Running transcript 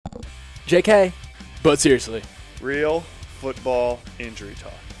JK, but seriously. Real football injury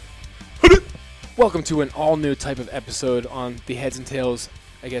talk. Welcome to an all-new type of episode on the Heads and Tails,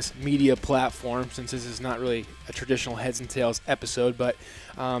 media platform, since this is not really a traditional Heads and Tails episode, but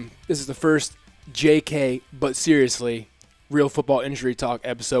this is the first JK, but seriously, real football injury talk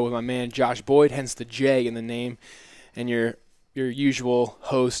episode with my man Josh Boyd, hence the J in the name, and your usual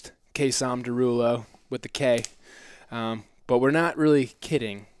host, K-Sam Derulo, with the K. But we're not really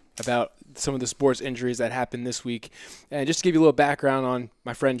kidding about some of the sports injuries that happened this week. And just to give you a little background on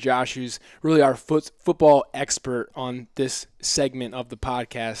my friend Josh, who's really our football expert on this segment of the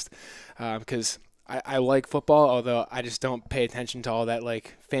podcast, because I like football, although I just don't pay attention to all that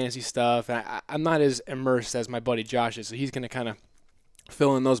like fantasy stuff. And I'm not as immersed as my buddy Josh is, so he's going to kind of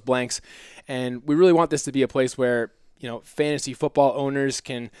fill in those blanks. And we really want this to be a place where, fantasy football owners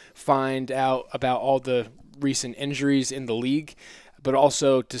can find out about all the recent injuries in the league, but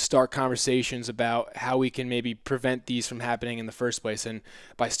also to start conversations about how we can maybe prevent these from happening in the first place. And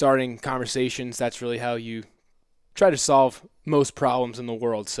by starting conversations, that's really how you try to solve most problems in the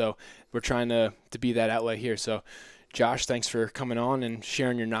world. So we're trying to be that outlet here. So Josh, thanks for coming on and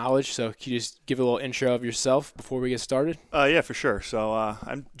sharing your knowledge. So can you just give a little intro of yourself before we get started? Yeah, for sure. So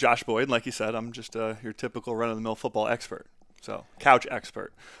I'm Josh Boyd. Like you said, I'm just your typical run-of-the-mill football expert. So couch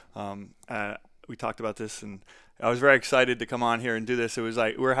expert. We talked about this, and I was very excited to come on here and do this. It was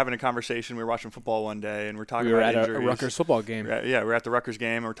like we were having a conversation. We were watching football one day, and we're talking about injuries. We were at a Rutgers football game. Yeah, we're at the Rutgers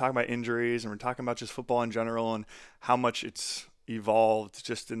game, and we're talking about injuries, and we're talking about just football in general and how much it's evolved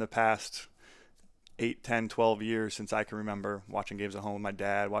just in the past 8, 10, 12 years since I can remember watching games at home with my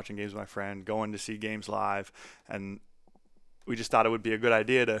dad, watching games with my friend, going to see games live, and we just thought it would be a good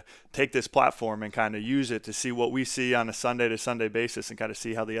idea to take this platform and kind of use it to see what we see on a Sunday-to-Sunday basis and kind of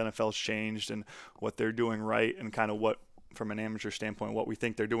see how the NFL's changed and what they're doing right and kind of what, from an amateur standpoint, what we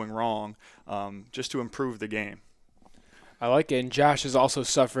think they're doing wrong, just to improve the game. I like it. And Josh has also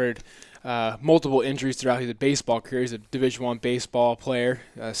suffered multiple injuries throughout his baseball career. He's a Division I baseball player,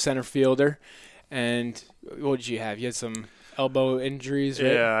 center fielder. And what did you have? You had some elbow injuries,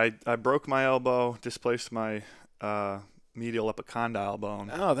 right? Yeah, I broke my elbow, displaced my medial epicondyle bone.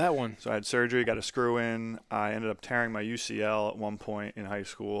 Oh, that one. So I had surgery, got a screw in. I ended up tearing my UCL at one point in high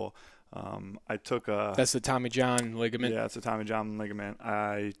school. I took a... That's the Tommy John ligament? Yeah, it's a Tommy John ligament.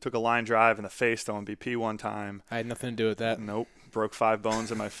 I took a line drive in the face to BP one time. I had nothing to do with that. Nope. Broke 5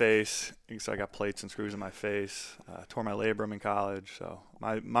 bones in my face. So I got plates and screws in my face. Tore my labrum in college. So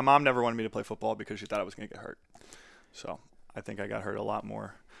my mom never wanted me to play football because she thought I was going to get hurt. So I think I got hurt a lot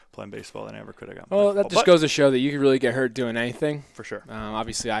more playing baseball than I ever could have gotten. Well, that just goes to show that you can really get hurt doing anything. For sure.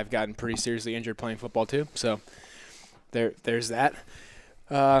 Obviously, I've gotten pretty seriously injured playing football too, so there's that.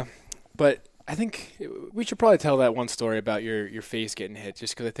 But I think we should probably tell that one story about your face getting hit,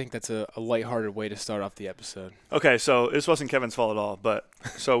 just because I think that's a lighthearted way to start off the episode. Okay, so this wasn't Kevin's fault at all, but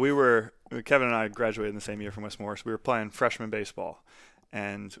so Kevin and I graduated in the same year from West Morris. We were playing freshman baseball.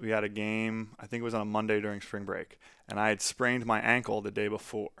 And we had a game, I think it was on a Monday during spring break, and I had sprained my ankle the day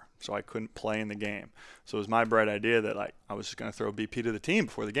before, so I couldn't play in the game. So it was my bright idea that I was just going to throw BP to the team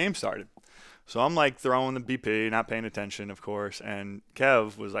before the game started. So I'm throwing the BP, not paying attention, of course, and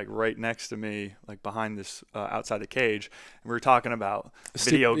Kev was right next to me, behind this outside the cage, and we were talking about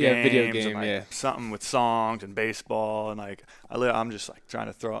video games and something with songs and baseball, and I'm just trying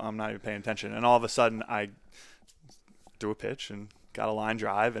to throw, I'm not even paying attention, and all of a sudden I threw a pitch and got a line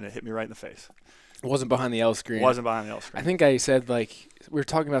drive, and it hit me right in the face. It wasn't behind the L screen. I think I said, we were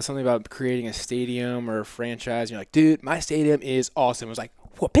talking about something about creating a stadium or a franchise. And you're like, dude, my stadium is awesome. It was like,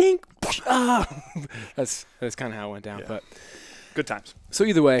 what, pink? Ah. That's kind of how it went down. Yeah. But good times. So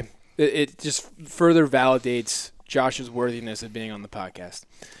either way, it just further validates Josh's worthiness of being on the podcast.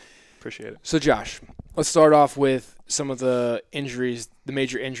 Appreciate it. So, Josh, let's start off with some of the injuries, the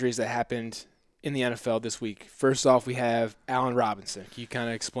major injuries that happened in the NFL this week. First off, we have Allen Robinson. Can you kind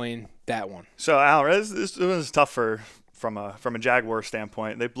of explain that one? So, Allen, this was tough from a Jaguar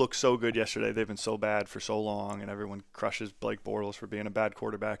standpoint. They looked so good yesterday. They've been so bad for so long, and everyone crushes Blake Bortles for being a bad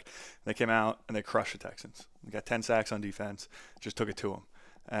quarterback. They came out and they crushed the Texans. They got 10 sacks on defense. Just took it to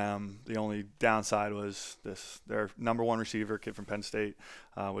them. The only downside was their number one receiver, kid from Penn State,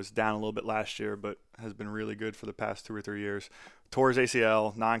 was down a little bit last year, but has been really good for the past 2 or 3 years. Tore his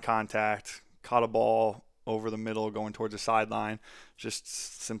ACL, non-contact, caught a ball over the middle going towards the sideline.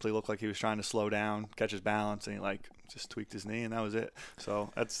 Just simply looked like he was trying to slow down, catch his balance, and he just tweaked his knee, and that was it.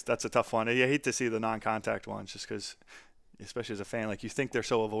 So that's a tough one. I hate to see the non-contact ones just because, especially as a fan, you think they're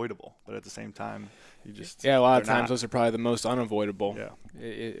so avoidable, but at the same time, you just a lot of times those are probably the most unavoidable. Yeah,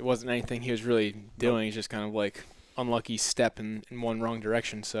 it wasn't anything he was really doing. He's just kind of unlucky step in one wrong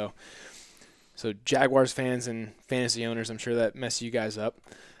direction. So Jaguars fans and fantasy owners, I'm sure that messed you guys up.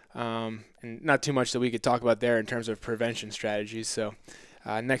 And not too much that we could talk about there in terms of prevention strategies. So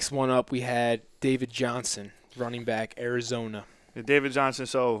next one up, we had David Johnson, running back, Arizona. Yeah, David Johnson,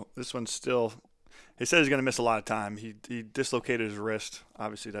 so this one's still – he said he's going to miss a lot of time. He dislocated his wrist.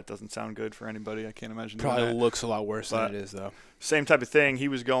 Obviously, that doesn't sound good for anybody. I can't imagine doing that. Probably looks a lot worse than it is, though. Same type of thing. He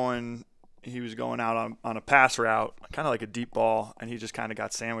was going out on a pass route, kind of like a deep ball, and he just kind of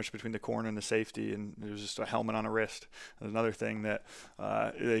got sandwiched between the corner and the safety, and there was just a helmet on a wrist. There's another thing that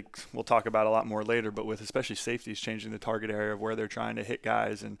we'll talk about a lot more later, but with especially safeties changing the target area of where they're trying to hit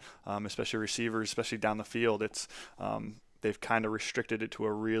guys, and especially receivers, especially down the field, it's they've kind of restricted it to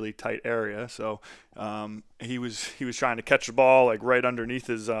a really tight area. So he was trying to catch the ball like right underneath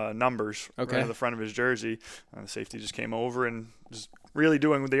his numbers, right in the front of his jersey. The safety just came over and just really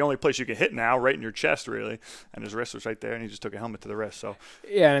doing the only place you can hit now, right in your chest, really. And his wrist was right there, and he just took a helmet to the wrist. So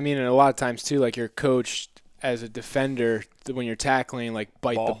yeah, I mean, and a lot of times too, like you're coached as a defender when you're tackling, like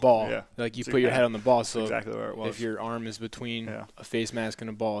bite the ball. Yeah. Like you put your head on the ball. So exactly where it was. If your arm is between a face mask and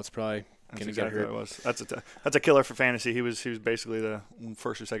a ball, it's probably going to get hurt. What it was. That's a killer for fantasy. He was basically the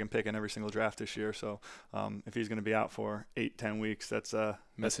first or second pick in every single draft this year. So if he's going to be out for 8-10 weeks, that's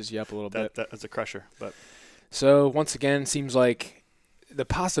messes you up a little bit. That's a crusher. But so once again, seems like the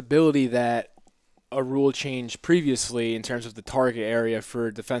possibility that a rule change previously in terms of the target area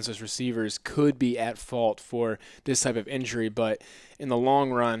for defenseless receivers could be at fault for this type of injury, but in the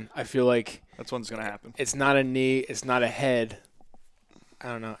long run, I feel like that's what's going to happen. It's not a knee, it's not a head. I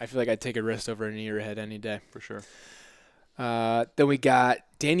don't know. I feel like I'd take a wrist over a knee or a head any day. For sure. Then we got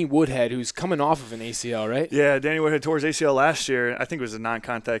Danny Woodhead, who's coming off of an ACL, right? Yeah, Danny Woodhead tore his ACL last year. I think it was a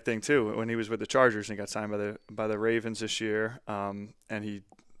non-contact thing too when he was with the Chargers and he got signed by the Ravens this year. And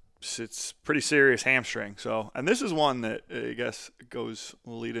it's pretty serious hamstring. So, and this is one that I guess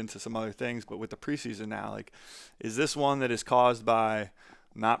will lead into some other things. But with the preseason now, like, is this one that is caused by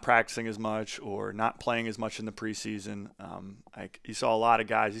not practicing as much or not playing as much in the preseason? Like you saw a lot of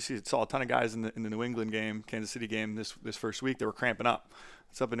guys. Saw a ton of guys in the New England game, Kansas City game this first week. They were cramping up.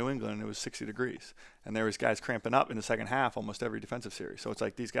 It's up in New England, and it was 60 degrees. And there was guys cramping up in the second half almost every defensive series. So it's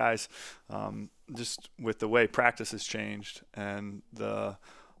like these guys, just with the way practice has changed and the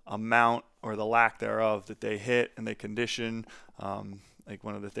amount or the lack thereof that they hit and they condition, like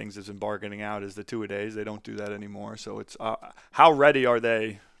one of the things that's been bargaining out is the two-a-days. They don't do that anymore. So it's how ready are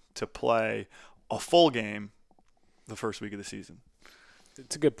they to play a full game the first week of the season?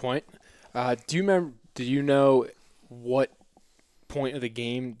 It's a good point. Do you know what point of the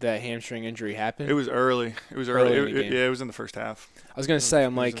game that hamstring injury happened? It was early. It was early. It was in the first half. I was going to say,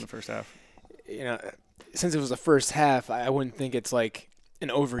 in the first half. Since it was the first half, I wouldn't think it's like an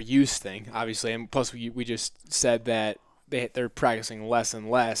overuse thing, obviously. And plus, we just said that they're practicing less and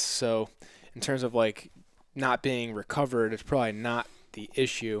less. So in terms of like not being recovered, it's probably not the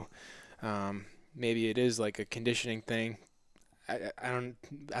issue. Maybe it is like a conditioning thing. I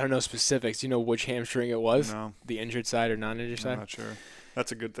don't know specifics. Do you know which hamstring it was? No. The injured side or non-injured side? I'm not sure.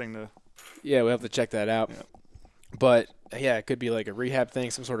 That's a good thing to. Yeah, we'll have to check that out. Yeah. But yeah, it could be like a rehab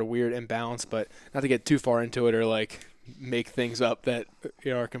thing, some sort of weird imbalance. But not to get too far into it or like make things up that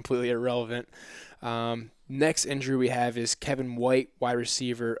are completely irrelevant. Next injury we have is Kevin White, wide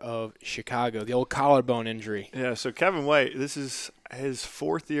receiver of Chicago, the old collarbone injury. Yeah, so Kevin White, this is his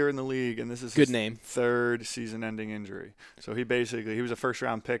fourth year in the league, and this is his third season-ending injury. So he was a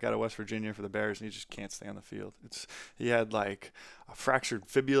first-round pick out of West Virginia for the Bears, and he just can't stay on the field. He had like a fractured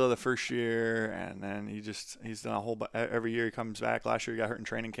fibula the first year, and then he's done a whole every year he comes back. Last year he got hurt in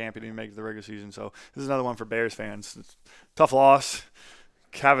training camp, he didn't make it to the regular season. So this is another one for Bears fans. It's tough loss.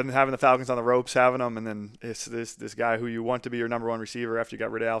 Having the Falcons on the ropes, having them, and then it's this guy who you want to be your number one receiver after you got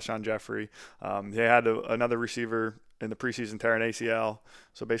rid of Alshon Jeffrey. They had another receiver in the preseason tear an ACL,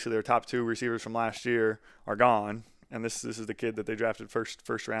 so basically their top two receivers from last year are gone, and this is the kid that they drafted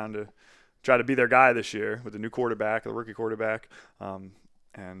first round to try to be their guy this year with the new quarterback, the rookie quarterback,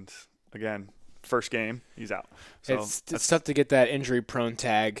 and again. First game, he's out. So it's tough to get that injury-prone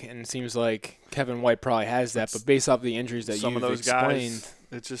tag, and it seems like Kevin White probably has that. But based off the injuries that you've explained,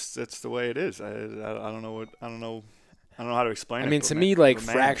 it's the way it is. I don't know how to explain it. I mean, to me, like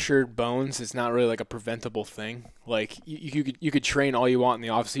fractured bones is not really like a preventable thing. Like you could train all you want in the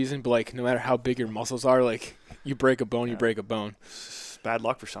off season, but like no matter how big your muscles are, like you break a bone, you break a bone. It's bad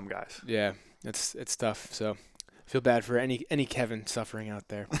luck for some guys. Yeah, it's tough. So. Feel bad for any Kevin suffering out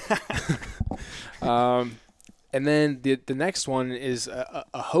there. And then the next one is a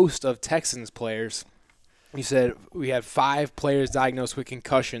host of Texans players. You said we had 5 players diagnosed with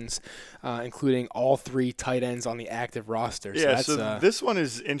concussions, including all 3 tight ends on the active roster. Yeah, so this one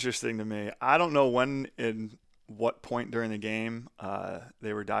is interesting to me. I don't know when in what point during the game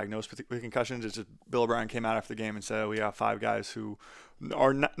they were diagnosed with concussions. It's just Bill O'Brien came out after the game and said, we have 5 guys who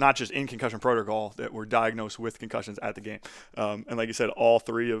are not just in concussion protocol that were diagnosed with concussions at the game. And like you said, all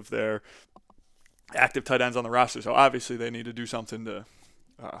 3 of their active tight ends on the roster. So obviously they need to do something to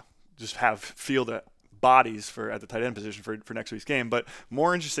just field it bodies at the tight end position for next week's game. But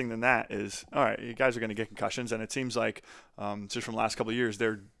more interesting than that is, all right, you guys are going to get concussions, and it seems like just from the last couple of years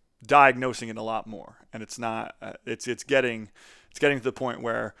they're diagnosing it a lot more, and it's not it's getting to the point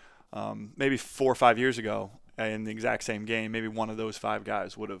where maybe 4 or 5 years ago in the exact same game, maybe one of those 5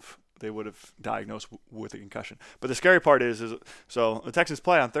 guys would have diagnosed with a concussion. But the scary part is so the Texans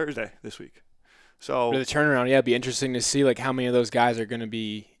play on Thursday this week. So the turnaround, it'd be interesting to see like how many of those guys are going to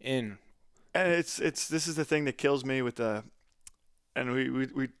be in. And this is the thing that kills me with and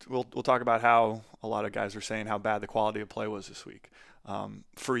we'll talk about how a lot of guys are saying how bad the quality of play was this week.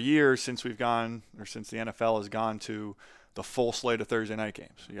 For years since the NFL has gone to the full slate of Thursday night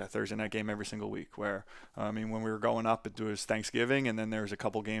games. You got a Thursday night game every single week where, when we were going up, it was Thanksgiving and then there was a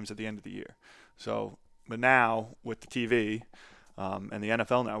couple games at the end of the year. So, but now with the TV and the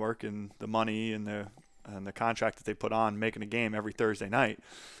NFL network and the money and the contract that they put on making a game every Thursday night,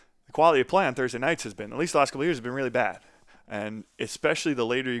 the quality of play on Thursday nights has been, at least the last couple of years, has been really bad. And especially the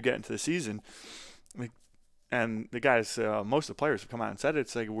later you get into the season, and the guys, most of the players have come out and said it,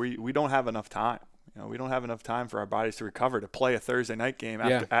 it's like we don't have enough time. We don't have enough time for our bodies to recover to play a Thursday night game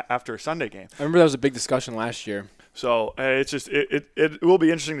after a Sunday game. I remember that was a big discussion last year. So it's just it will be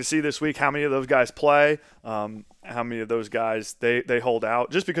interesting to see this week how many of those guys play, how many of those guys they hold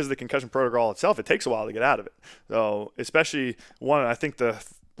out. Just because of the concussion protocol itself, it takes a while to get out of it. So especially I think the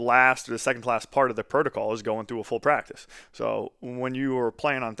last or the second last part of the protocol is going through a full practice. So when you were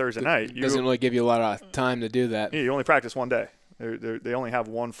playing on Thursday night, it doesn't really give you a lot of time to do that. Yeah, you only practice one day. They only have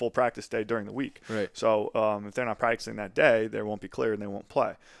one full practice day during the week. Right. So if they're not practicing that day, they won't be cleared and they won't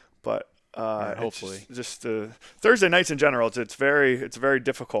play. But hopefully, just Thursday nights in general, it's very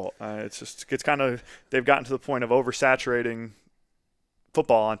difficult. They've gotten to the point of oversaturating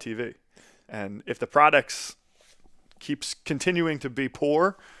football on TV, and if the products keeps continuing to be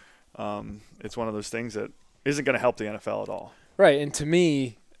poor, it's one of those things that isn't going to help the NFL at all. Right, and to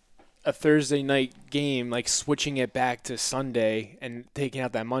me, a Thursday night game, like switching it back to Sunday and taking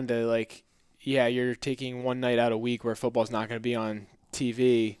out that Monday, like, yeah, you're taking one night out a week where football's not going to be on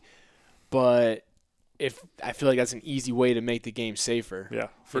TV, but I feel like that's an easy way to make the game safer. Yeah,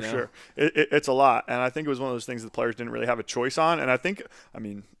 for sure. It's a lot, and I think it was one of those things that the players didn't really have a choice on. And I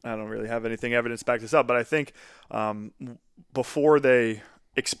don't really have anything evidence to back this up, but I think before they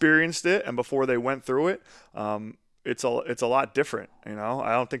experienced it and before they went through it, it's a lot different. I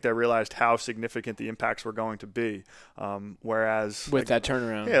don't think they realized how significant the impacts were going to be. Whereas with that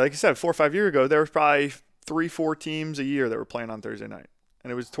turnaround, yeah, like you said, 4 or 5 years ago, there was probably 3-4 teams a year that were playing on Thursday night,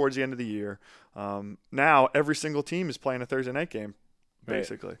 and it was towards the end of the year. Now every single team is playing a Thursday night game,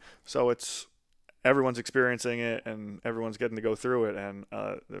 basically. Right. So everyone's experiencing it and everyone's getting to go through it. And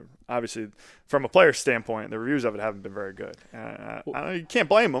obviously, from a player's standpoint, the reviews of it haven't been very good. You can't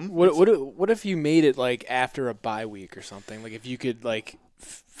blame them. What if you made it like after a bye week or something? Like if you could like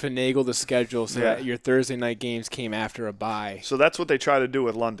finagle the schedule so that your Thursday night games came after a bye. So that's what they try to do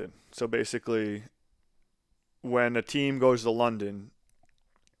with London. So basically, when a team goes to London,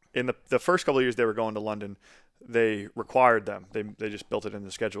 in the first couple of years they were going to London, they required them. They just built it in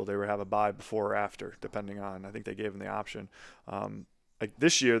the schedule. They would have a bye before or after, depending on. I think they gave them the option. Like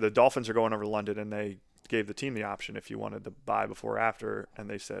this year, the Dolphins are going over to London, and they gave the team the option if you wanted the bye before or after, and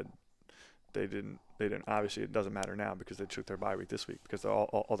they said they didn't. Obviously, it doesn't matter now because they took their bye week this week because of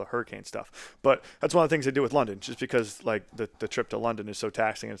all the hurricane stuff. But that's one of the things they do with London, just because like the trip to London is so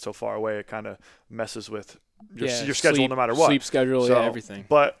taxing and it's so far away, it kind of messes with your schedule no matter what. Sleep schedule, everything.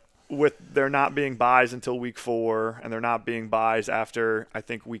 But with there not being buys until week 4 and there not being buys after, I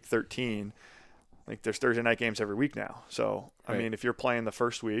think, week 13, like there's Thursday night games every week now. So, I mean, if you're playing the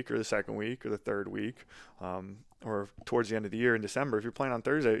first week or the second week or the third week or towards the end of the year in December, if you're playing on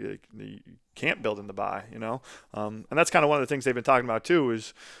Thursday, you can't build in the bye, And that's kind of one of the things they've been talking about too,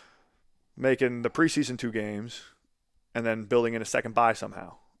 is making the preseason 2 games and then building in a second bye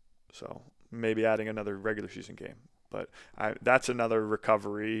somehow. So maybe adding another regular season game. But that's another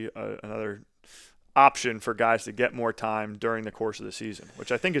recovery, another option for guys to get more time during the course of the season,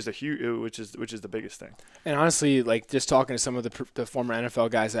 which I think is which is the biggest thing. And honestly, like just talking to some of the former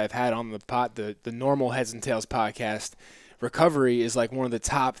NFL guys that I've had on the normal Heads and Tails podcast, recovery is like one of the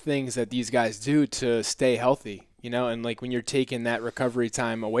top things that these guys do to stay healthy, and like when you're taking that recovery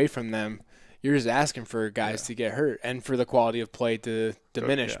time away from them, you're just asking for guys to get hurt and for the quality of play to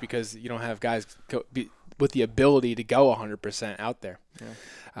diminish because you don't have guys with the ability to go 100% out there.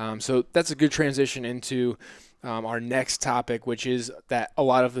 Yeah. So that's a good transition into our next topic, which is that a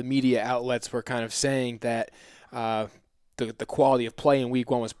lot of the media outlets were kind of saying that the quality of play in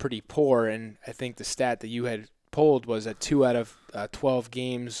week 1 was pretty poor. And I think the stat that you had pulled was that 2 out of 12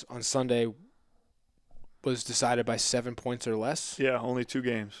 games on Sunday was decided by 7 points or less. Yeah, only 2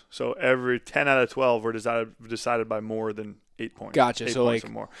 games. So every 10 out of 12 were decided by more than 8 points. Gotcha. 8 so points like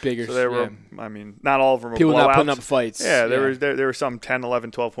or more. bigger. So there were, not all of them were people blowouts. Not putting up fights. Yeah, there were some 10,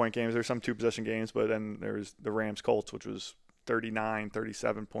 11, 12-point games. There were some 2-possession games, but then there was the Rams-Colts, which was 39,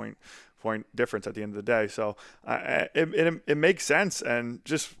 37-point difference at the end of the day. So it makes sense. And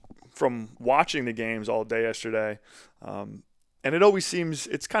just from watching the games all day yesterday, and it always seems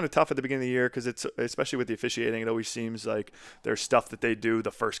it's kind of tough at the beginning of the year because it's, especially with the officiating, it always seems like there's stuff that they do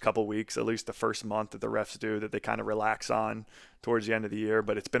the first couple weeks, at least the first month that the refs do, that they kind of relax on towards the end of the year.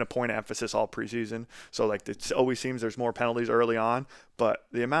 But it's been a point of emphasis all preseason. So like it always seems there's more penalties early on, but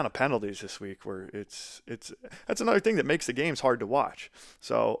the amount of penalties this week where that's another thing that makes the games hard to watch.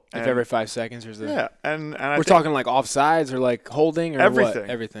 So if every 5 seconds there's and we're talking like offsides or like holding or everything,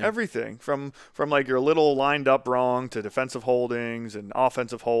 what? Everything from like your little lined up wrong to defensive holdings and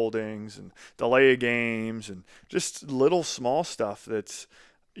offensive holdings and delay of games and just little small stuff that's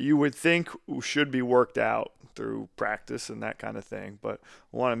you would think should be worked out through practice and that kind of thing, but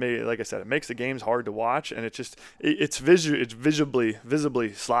like I said, it makes the games hard to watch, and it's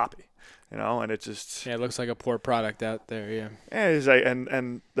visibly sloppy, and it just it looks like a poor product out there. Yeah, it's like,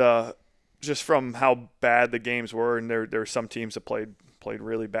 and just from how bad the games were, and there were some teams that played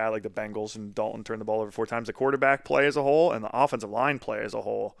really bad, like the Bengals, and Dalton turned the ball over 4 times. The quarterback play as a whole and the offensive line play as a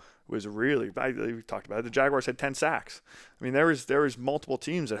whole was really bad. We talked about it. The Jaguars had 10 sacks. I mean, there was multiple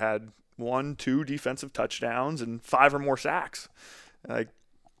teams that had 1, 2 defensive touchdowns and 5 or more sacks. Like,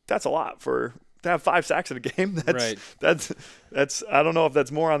 that's a lot to have 5 sacks in a game. That's I don't know if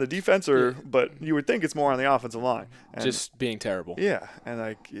that's more on the defense but you would think it's more on the offensive line. And just being terrible. Yeah,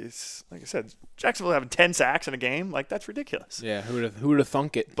 and it's like I said, Jacksonville having 10 sacks in a game, like that's ridiculous. Yeah, who would have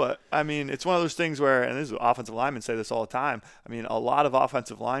thunk it? But I mean, it's one of those things where, and this is offensive linemen say this all the time. I mean, a lot of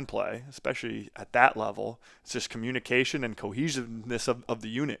offensive line play, especially at that level, it's just communication and cohesiveness of the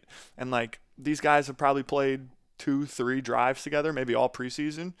unit. And like these guys have probably played 2-3 drives together, maybe all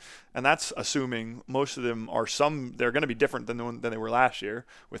preseason, and that's assuming most of them they're going to be different than they were last year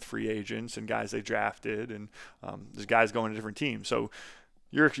with free agents and guys they drafted, and there's guys going to different teams. So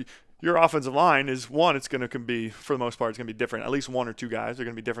your offensive line is it's going to be, for the most part, it's going to be different. At least 1 or 2 guys are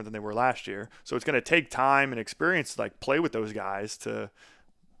going to be different than they were last year. So it's going to take time and experience to like play with those guys to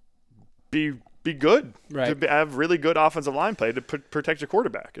be good, right? To have really good offensive line play to protect your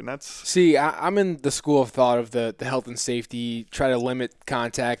quarterback, and that's. See, I'm in the school of thought of the health and safety. Try to limit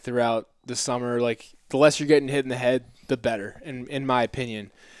contact throughout the summer. Like the less you're getting hit in the head, the better. In my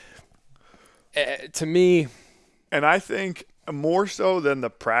opinion, to me, and I think more so than the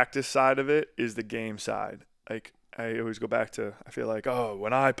practice side of it is the game side. Like I always go back to, I feel like,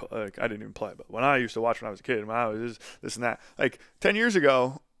 when I didn't even play, but when I used to watch when I was a kid, when I was this and that, like 10 years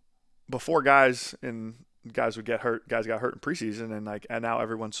ago. Before guys would get hurt, guys got hurt in preseason, and now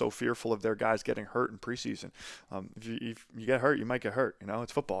everyone's so fearful of their guys getting hurt in preseason. If you get hurt, you might get hurt.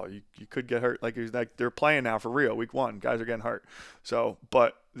 It's football. You could get hurt. Like they're playing now for real. Week 1, guys are getting hurt. So,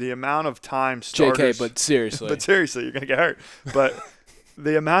 but the amount of time starters. JK, but seriously, you're gonna get hurt. But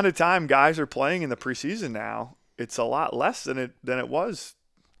the amount of time guys are playing in the preseason now, it's a lot less than it was.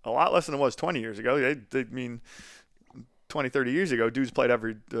 A lot less than it was 20 years ago. They mean. 20, 30 years ago, dudes played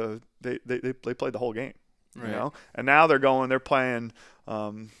they played the whole game, right. And now they're playing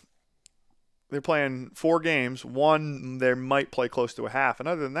 4 games. One, they might play close to a half, and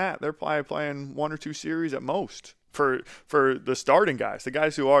other than that, they're probably playing 1 or 2 series at most for the starting guys. The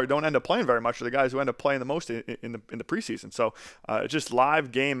guys who don't end up playing very much are the guys who end up playing the most in the preseason. So just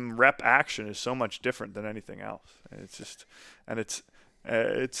live game rep action is so much different than anything else. It's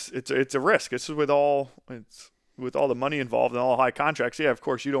a risk. With all the money involved and all high contracts, yeah, of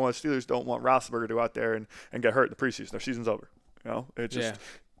course, Steelers don't want Roethlisberger to go out there and get hurt in the preseason. Their season's over. It's just,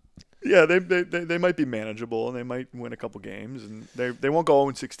 they might be manageable and they might win a couple games, and they won't go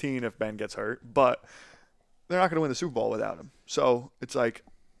 0-16 if Ben gets hurt, but they're not going to win the Super Bowl without him. So it's like,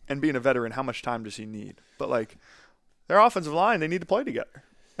 and being a veteran, how much time does he need? But like, their offensive line, they need to play together.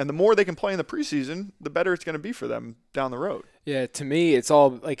 And the more they can play in the preseason, the better it's going to be for them down the road. Yeah, to me, it's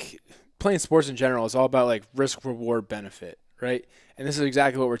all like playing sports in general is all about like risk, reward, benefit, right? And this is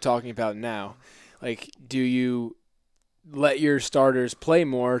exactly what we're talking about now. Like, do you let your starters play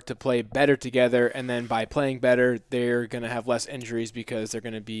more to play better together, and then by playing better, they're going to have less injuries because they're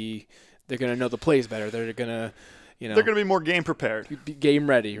going to know the plays better. They're going to, they're going to be more game prepared, be game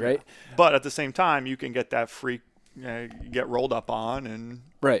ready, right? But at the same time, you can get that freak, get rolled up on and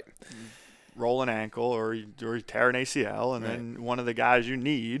right. roll an ankle or you tear an ACL, and then one of the guys you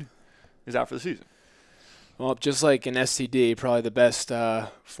need is out for the season. Well, just like an STD, probably the best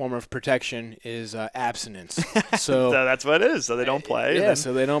form of protection is abstinence. So that's what it is. So they don't play. Yeah,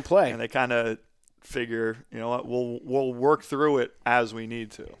 so they don't play. And they kind of figure, you know what, we'll work through it as we need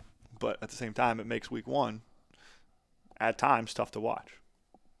to. But at the same time, it makes week 1 at times tough to watch.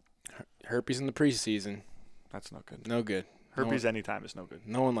 Herpes in the preseason. That's not good. No good. Herpes anytime is no good.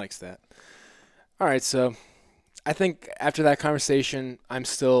 No one likes that. All right, so I think after that conversation, I'm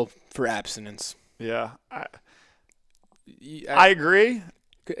still for abstinence. Yeah. I agree.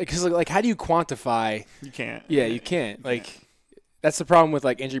 Because, like, how do you quantify? You can't. Yeah, you can't. Like, that's the problem with,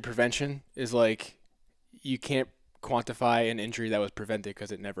 like, injury prevention is, like, you can't quantify an injury that was prevented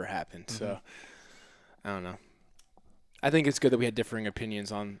because it never happened. Mm-hmm. So, I don't know. I think it's good that we had differing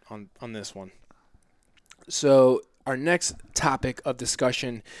opinions on this one. So, our next topic of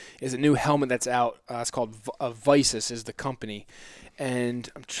discussion is a new helmet that's out. It's called Visus is the company. And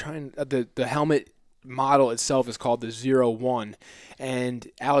I'm trying the helmet model itself is called the 01, and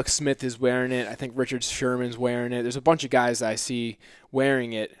Alex Smith is wearing it. I think Richard Sherman's wearing it. There's a bunch of guys that I see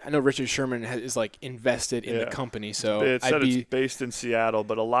wearing it. I know Richard Sherman is like invested in the company, so it's based in Seattle,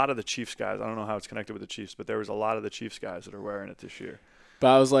 but a lot of the Chiefs guys, I don't know how it's connected with the Chiefs, but there was a lot of the Chiefs guys that are wearing it this year.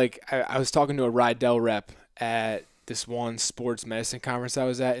 But I was like, I was talking to a Rydell rep at this one sports medicine conference I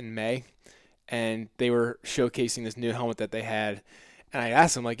was at in May, and they were showcasing this new helmet that they had. And I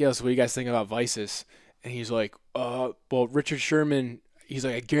asked him, like, yo, so what do you guys think about Visus? And he's like, well, Richard Sherman, he's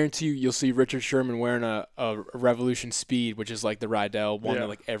like, I guarantee you'll see Richard Sherman wearing a Revolution Speed, which is like the Rydell one that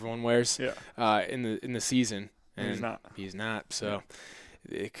like everyone wears in the season. And he's not. So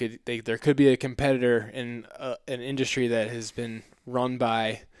there could be a competitor in an industry that has been run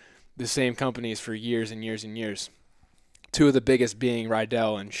by the same companies for years and years and years. 2 of the biggest being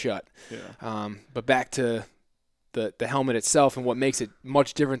Rydell and Schutt. Yeah. But back to the helmet itself, and what makes it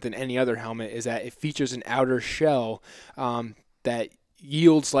much different than any other helmet is that it features an outer shell that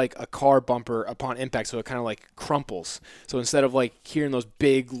yields like a car bumper upon impact, so it kind of like crumples. So instead of like hearing those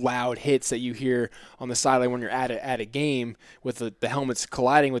big loud hits that you hear on the sideline when you're at a game with the helmets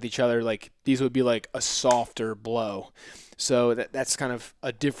colliding with each other, like these would be like a softer blow. So that's kind of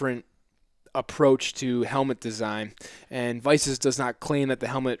a different approach to helmet design, and Visus does not claim that the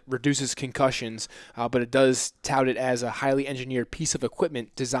helmet reduces concussions, but it does tout it as a highly engineered piece of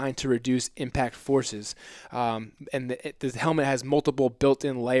equipment designed to reduce impact forces. And the helmet has multiple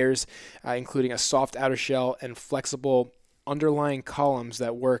built-in layers, including a soft outer shell and flexible underlying columns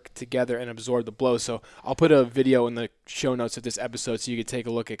that work together and absorb the blow. So I'll put a video in the show notes of this episode so you can take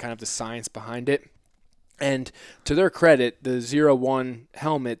a look at kind of the science behind it. And to their credit, the 01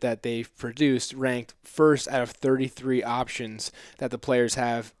 helmet that they've produced ranked first out of 33 options that the players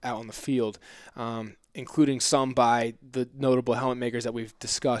have out on the field, including some by the notable helmet makers that we've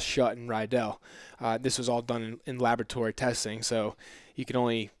discussed, Schutt and Rydell. This was all done in laboratory testing, so you can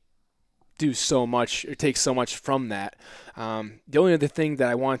only do so much or take so much from that. The only other thing that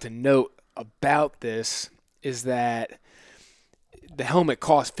I wanted to note about this is that the helmet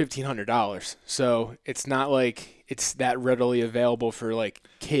costs $1,500, so it's not like it's that readily available for like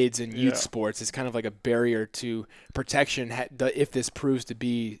kids and youth sports. It's kind of like a barrier to protection if this proves to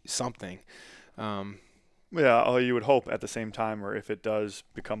be something. You would hope at the same time, or if it does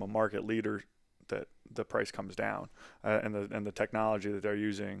become a market leader, that the price comes down and the technology that they're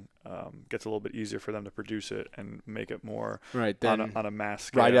using gets a little bit easier for them to produce it and make it more on a mass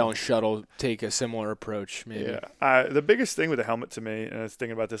scale. Rydell and Schutt take a similar approach, maybe. Yeah. The biggest thing with the helmet to me, and I was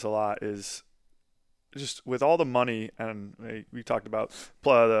thinking about this a lot, is just with all the money, and we talked about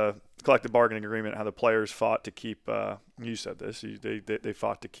the collective bargaining agreement, how the players fought to keep. You said this. They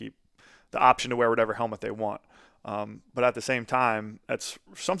fought to keep the option to wear whatever helmet they want. But at the same time, that's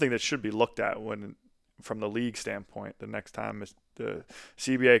something that should be looked at from the league standpoint. The next time the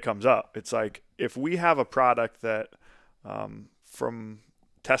CBA comes up, it's like if we have a product that from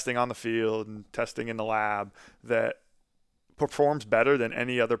testing on the field and testing in the lab that performs better than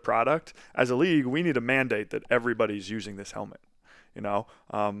any other product, as a league, we need a mandate that everybody's using this helmet.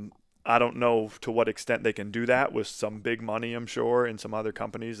 I don't know to what extent they can do that with some big money, I'm sure, in some other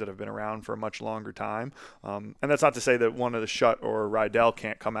companies that have been around for a much longer time. And that's not to say that one of the Schutt or Rydell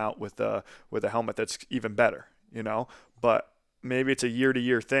can't come out with a helmet that's even better, But maybe it's a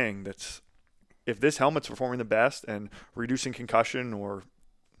year-to-year thing. That's if this helmet's performing the best and reducing concussion or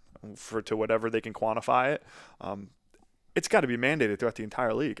to whatever they can quantify it, it's got to be mandated throughout the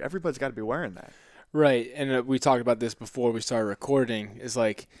entire league. Everybody's got to be wearing that. Right, and we talked about this before we started recording, is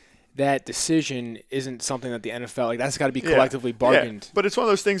like that decision isn't something that the NFL, that's got to be collectively bargained. Yeah. But it's one of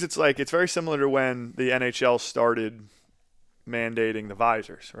those things, it's very similar to when the NHL started mandating the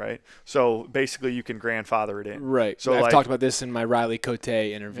visors, right? So basically you can grandfather it in. Right. So I've talked about this in my Riley Cote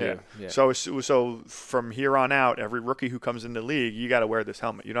interview. Yeah. So from here on out, every rookie who comes in the league, you got to wear this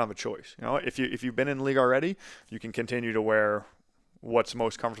helmet. You don't have a choice. If you've been in the league already, you can continue to wear what's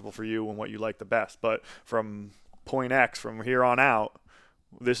most comfortable for you and what you like the best. But from point X, from here on out,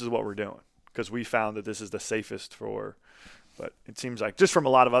 this is what we're doing because we found that this is the safest for. But it seems like just from a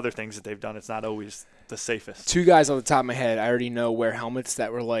lot of other things that they've done, it's not always the safest. Two guys on the top of my head, I already know wear helmets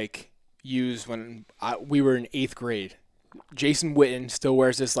that were used when we were in 8th grade. Jason Witten still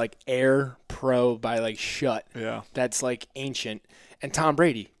wears this Air Pro by Schutt. Yeah. That's ancient. And Tom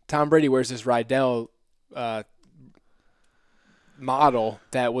Brady. Tom Brady wears this Rydell model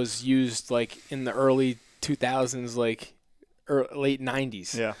that was used in the early 2000s, late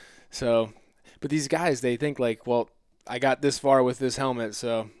 90s. Yeah. So, but these guys, they think I got this far with this helmet,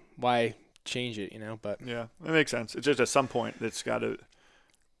 so why change it, But yeah, it makes sense. It's just at some point it's got to.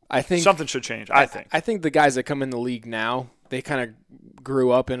 I think something should change. I think the guys that come in the league now, they kind of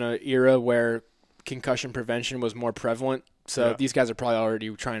grew up in an era where concussion prevention was more prevalent. So these guys are probably already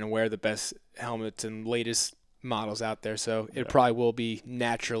trying to wear the best helmets and latest models out there. So it probably will be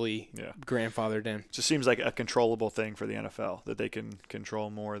naturally grandfathered in. It just seems like a controllable thing for the NFL that they can control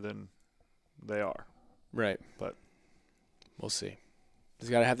more than they are. Right. But we'll see. It's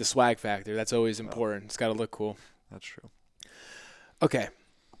got to have the swag factor. That's always important. It's got to look cool. That's true. Okay.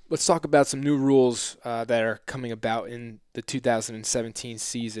 Let's talk about some new rules that are coming about in the 2017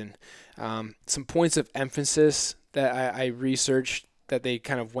 season. Some points of emphasis that I researched that they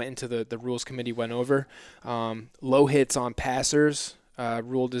kind of went into the rules committee went over. Low hits on passers,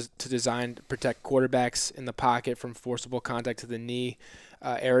 rule to design to protect quarterbacks in the pocket from forcible contact to the knee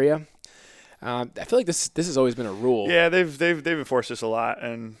area. I feel like this has always been a rule. Yeah, they've enforced this a lot,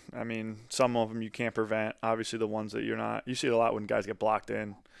 and I mean some of them you can't prevent. Obviously, the ones that you're not, you see it a lot when guys get blocked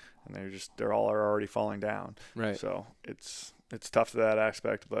in, and they're all already falling down. Right. So it's tough to that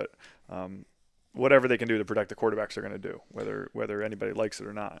aspect, but whatever they can do to protect the quarterbacks, they're going to do, whether anybody likes it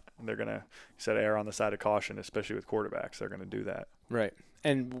or not. And they're going to err on the side of caution, especially with quarterbacks. They're going to do that. Right.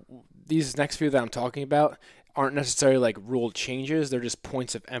 And these next few that I'm talking about aren't necessarily rule changes. They're just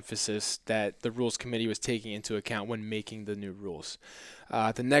points of emphasis that the rules committee was taking into account when making the new rules.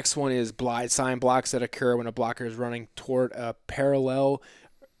 The next one is blind sign blocks that occur when a blocker is running toward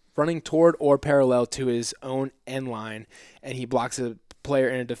or parallel to his own end line, and he blocks a player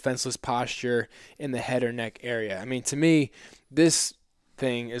in a defenseless posture in the head or neck area. I mean, to me, this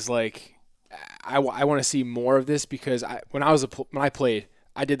thing is I want to see more of this because when I played,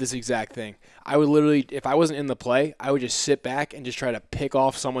 I did this exact thing. I would literally, if I wasn't in the play, I would just sit back and just try to pick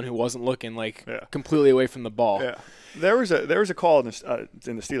off someone who wasn't looking completely away from the ball. Yeah, there was a call in the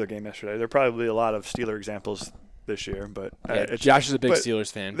Steeler game yesterday. There are probably a lot of Steeler examples this year, but Josh is a big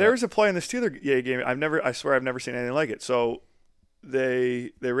Steelers fan. There was a play in the Steeler game. I swear I've never seen anything like it. So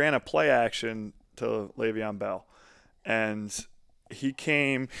they ran a play action to Le'Veon Bell, and he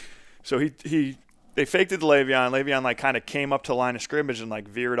came. So they faked it to Le'Veon. Le'Veon kind of came up to the line of scrimmage and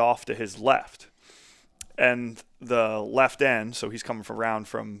veered off to his left, and the left end. So he's coming around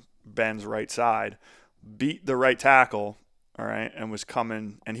from Ben's right side, beat the right tackle. All right, and was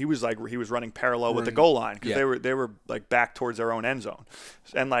coming, and he was running parallel with the goal line because they were back towards their own end zone,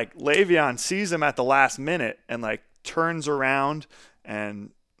 and Le'Veon sees him at the last minute and turns around,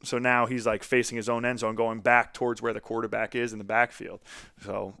 and so now he's facing his own end zone, going back towards where the quarterback is in the backfield.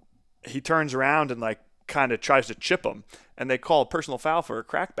 So he turns around and kind of tries to chip him, and they call a personal foul for a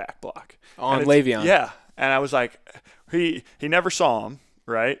crackback block on Le'Veon. Yeah, and I was he never saw him,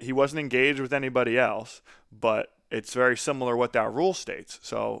 right? He wasn't engaged with anybody else, but it's very similar what that rule states.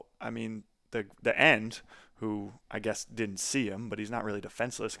 So, I mean, the end, who I guess didn't see him, but he's not really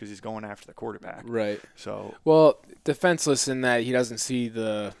defenseless because he's going after the quarterback. Right. So, well, defenseless in that he doesn't see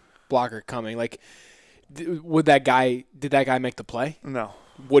the blocker coming. Did that guy make the play? No.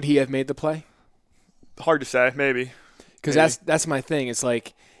 Would he have made the play? Hard to say, maybe. Because that's my thing. It's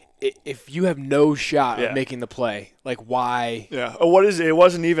if you have no shot Yeah. of making the play, like why? Yeah. What is it? It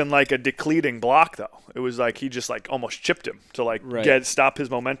wasn't even like a decleating block though. It was like he just like almost chipped him to like stop his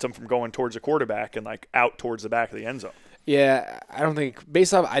momentum from going towards the quarterback and like out towards the back of the end zone. Yeah, I don't think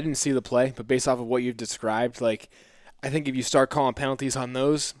I didn't see the play, but based off of what you've described, like I think if you start calling penalties on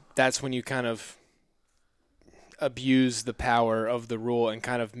those, that's when you kind of abuse the power of the rule and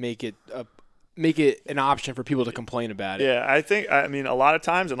kind of make it an option for people to complain about it. Yeah, I mean, a lot of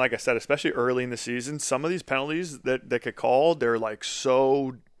times, and like I said, especially early in the season, some of these penalties that get called, they're like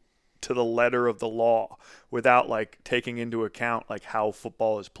so to the letter of the law without like taking into account like how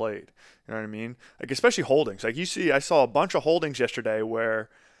football is played. You know what I mean? Like especially holdings. Like I saw a bunch of holdings yesterday where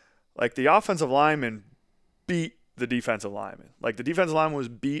like the offensive lineman beat the defensive lineman. Like the defensive lineman was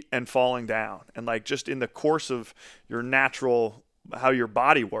beat and falling down. And like just in the course of your natural how your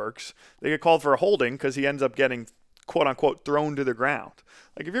body works, they get called for a holding because he ends up getting quote unquote thrown to the ground.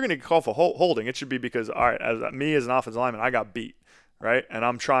 Like if you're going to get called for holding, it should be because all right, as an offensive lineman, I got beat, right? And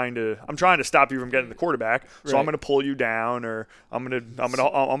I'm trying to stop you from getting the quarterback, so I'm going to pull you down or I'm going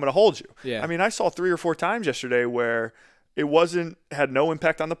to hold you. Yeah. I mean, I saw 3 or 4 times yesterday where it had no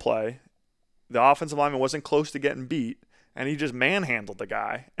impact on the play. The offensive lineman wasn't close to getting beat. And he just manhandled the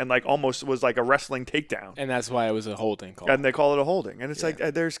guy and like almost was like a wrestling takedown. And that's why it was a holding call. And they call it a holding. And it's like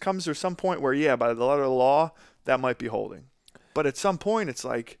there's some point where by the letter of the law that might be holding, but at some point it's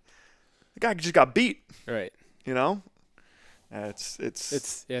like the guy just got beat. Right. You know.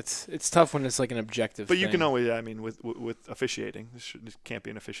 It's tough when it's like an objective. But thing. you can always with officiating. This can't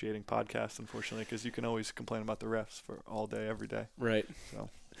be an officiating podcast, unfortunately, because you can always complain about the refs for all day, every day. Right. So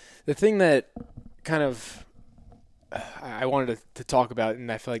the thing that kind of I wanted to talk about, and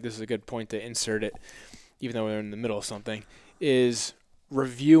I feel like this is a good point to insert it, even though we're in the middle of something, is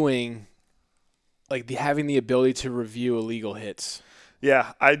reviewing, like having the ability to review illegal hits.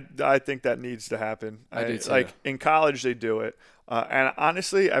 Yeah, I think that needs to happen. I do too. Like in college, they do it, and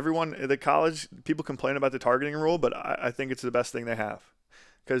honestly, everyone at the college people complain about the targeting rule, but I think it's the best thing they have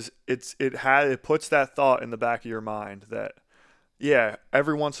because it puts that thought in the back of your mind that. Yeah,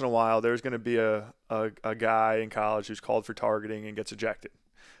 every once in a while there's going to be a guy in college who's called for targeting and gets ejected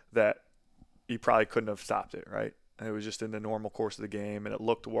that he probably couldn't have stopped it, right? And it was just in the normal course of the game and it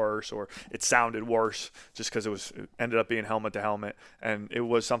looked worse or it sounded worse just because it ended up being helmet to helmet and it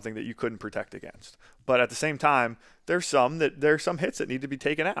was something that you couldn't protect against. But at the same time, there's some hits that need to be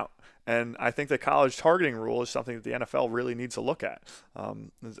taken out. And I think the college targeting rule is something that the NFL really needs to look at.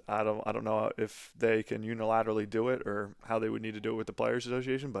 I don't know if they can unilaterally do it or how they would need to do it with the Players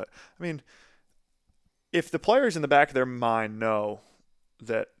Association. But I mean, if the players in the back of their mind know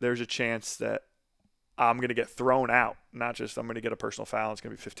that there's a chance that I'm going to get thrown out, not just I'm going to get a personal foul, it's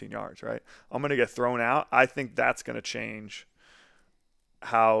going to be 15 yards, right? I'm going to get thrown out. I think that's going to change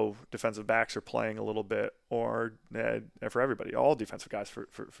how defensive backs are playing a little bit, or for everybody, all defensive guys for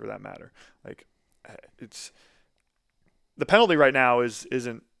that matter. Like it's the penalty right now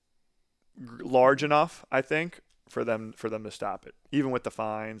isn't large enough, I think, for them to stop it, even with the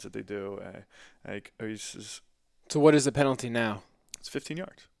fines that they do. So what is the penalty now? It's 15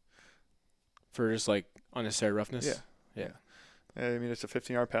 yards for just like unnecessary roughness. Yeah. I mean, it's a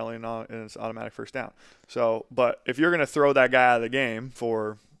 15-yard penalty and it's automatic first down. So, but if you're going to throw that guy out of the game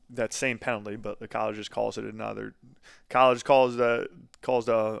for that same penalty, but the college just calls it another. College calls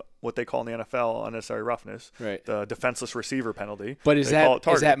what they call in the NFL unnecessary roughness, right? The defenseless receiver penalty. But is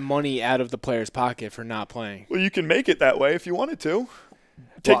that money out of the player's pocket for not playing? Well, you can make it that way if you wanted to.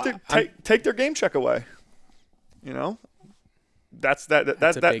 Take their game check away. You know. That's their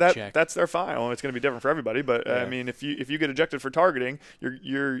fine. Well, it's going to be different for everybody, but I mean, if you get ejected for targeting,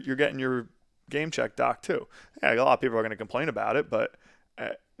 you're getting your game check docked too. Yeah, a lot of people are going to complain about it, but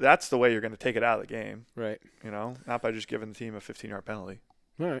that's the way you're going to take it out of the game, right? You know, not by just giving the team a 15-yard penalty.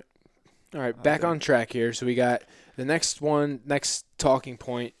 All right. Back on track here. So we got the next talking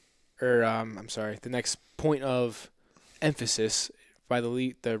point, the next point of emphasis by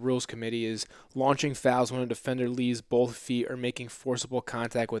the Rules Committee is launching fouls when a defender leaves both feet or making forcible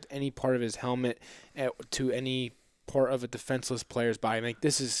contact with any part of his helmet to any part of a defenseless player's body. Like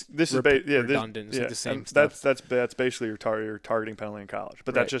this is redundant. It's like the same stuff. That's basically your targeting penalty in college.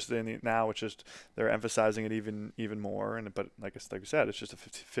 But that's just now it's just they're emphasizing it even more. But like I said, it's just a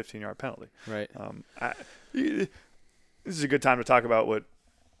 15-yard penalty. Right. This is a good time to talk about what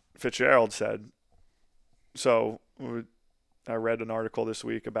Fitzgerald said. So I read an article this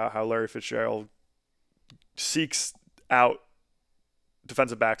week about how Larry Fitzgerald seeks out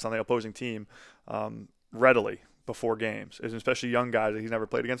defensive backs on the opposing team readily before games, especially young guys that he's never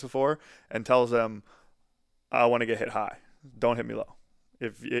played against before, and tells them, I want to get hit high. Don't hit me low.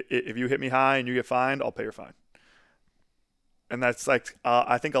 If you hit me high and you get fined, I'll pay your fine. And that's like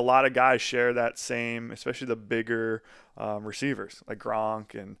I think a lot of guys share that same, especially the bigger receivers like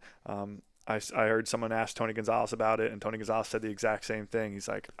Gronk. And I heard someone ask Tony Gonzalez about it, and Tony Gonzalez said the exact same thing. He's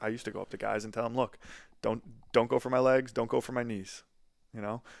like, I used to go up to guys and tell them, look, don't go for my legs, don't go for my knees. You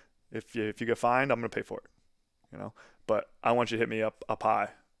know, if you get fined, I'm gonna pay for it. You know, but I want you to hit me up high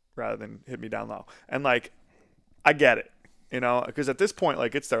rather than hit me down low. And like, I get it, you know, because at this point,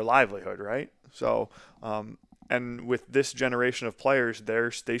 like, it's their livelihood, right? So. And with this generation of players,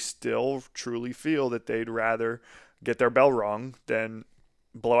 they still truly feel that they'd rather get their bell rung than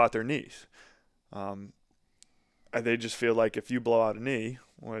blow out their knees. And they just feel like if you blow out a knee,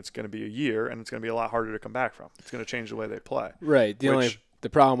 well, it's going to be a year, and it's going to be a lot harder to come back from. It's going to change the way they play. Right. The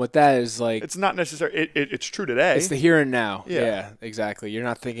problem with that is, like, it's not necessary. It's true today. It's the here and now. Yeah, exactly. You're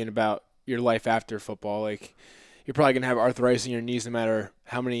not thinking about your life after football. Like, you're probably going to have arthritis in your knees no matter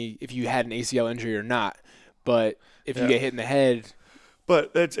if you had an ACL injury or not. But if you get hit in the head, but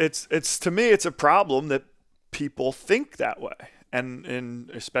it's to me, it's a problem that people think that way,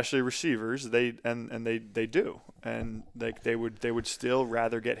 and especially receivers, they do, and like they would still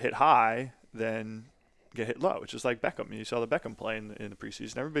rather get hit high than get hit low. It's just like Beckham. You saw the Beckham play in the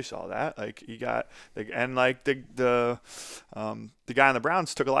preseason. Everybody saw that. Like, he got the guy on the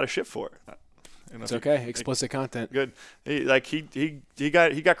Browns took a lot of shit for it. It's okay. Explicit content. Good. He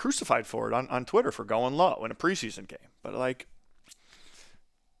got crucified for it on Twitter for going low in a preseason game. But like,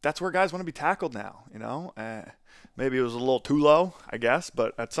 that's where guys want to be tackled now. You know, maybe it was a little too low, I guess.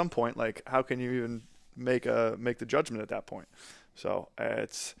 But at some point, like, how can you even make the judgment at that point? So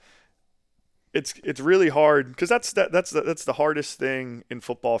it's really hard, because that's the hardest thing in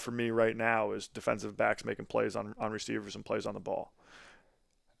football for me right now is defensive backs making plays on receivers and plays on the ball.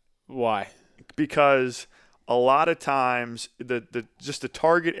 Why? Because a lot of times just the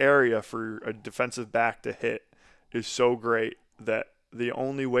target area for a defensive back to hit is so great that the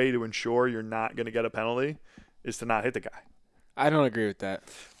only way to ensure you're not going to get a penalty is to not hit the guy. I don't agree with that.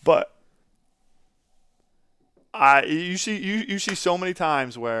 But you see so many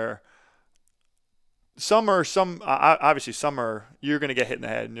times where obviously you're going to get hit in the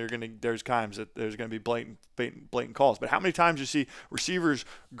head, and there's times that there's going to be blatant calls. But how many times you see receivers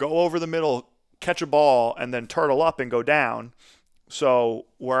go over the middle, catch a ball, and then turtle up and go down? So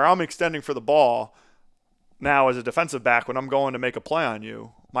where I'm extending for the ball now as a defensive back, when I'm going to make a play on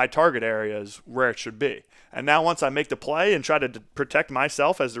you, my target area is where it should be. And now once I make the play and try to protect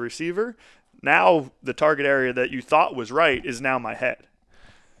myself as the receiver, now the target area that you thought was right is now my head.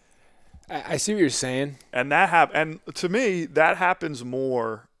 I see what you're saying. And and to me, that happens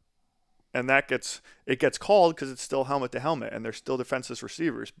more, and it gets called because it's still helmet to helmet, and they're still defenseless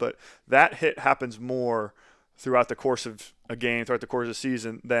receivers. But that hit happens more throughout the course of a game, throughout the course of the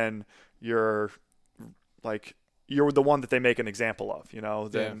season, than you're the one that they make an example of. You know,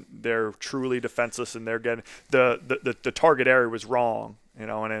 then they're truly defenseless, and they're getting the target area was wrong. You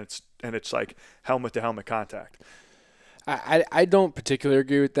know, and it's like helmet to helmet contact. I don't particularly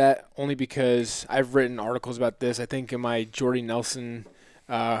agree with that, only because I've written articles about this. I think in my Jordy Nelson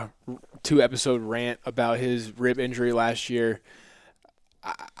 2-episode rant about his rib injury last year,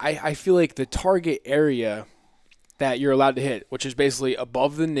 I feel like the target area that you're allowed to hit, which is basically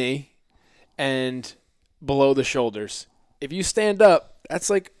above the knee and below the shoulders. If you stand up, that's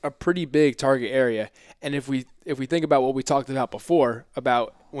like a pretty big target area. And if we think about what we talked about before,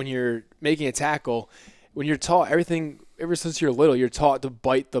 about when you're making a tackle, when you're taught ever since you're little, you're taught to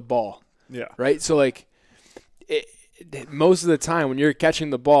bite the ball. Yeah. Right? So like most of the time when you're catching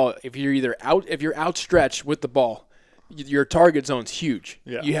the ball, if you're outstretched with the ball, your target zone's huge.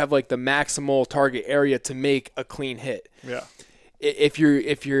 Yeah. You have like the maximal target area to make a clean hit. Yeah. If you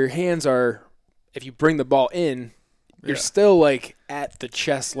bring the ball in, you're still like at the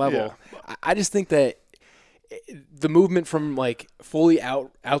chest level. Yeah. I just think that the movement from like fully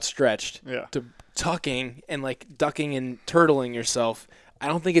outstretched to tucking and like ducking and turtling yourself, I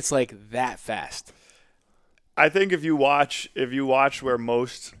don't think it's like that fast. I think if you watch where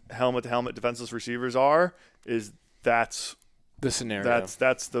most helmet to helmet defenseless receivers are, that's the scenario.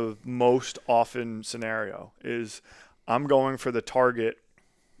 That's the most often scenario is I'm going for the target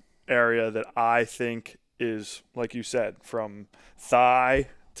area that I think is, like you said, from thigh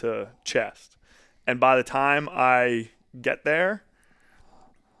to chest. And by the time I get there,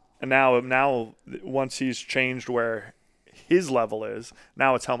 and now once he's changed where his level is,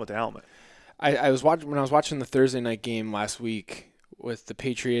 now it's helmet to helmet. When I was watching the Thursday night game last week with the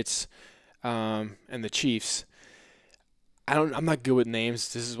Patriots and the Chiefs. I'm not good with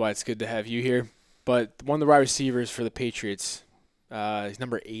names. This is why it's good to have you here. But one of the wide receivers for the Patriots, He's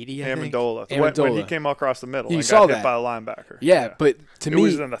number 80, I think. Amendola. When he came across the middle and saw got hit that by a linebacker. Yeah, but to me, it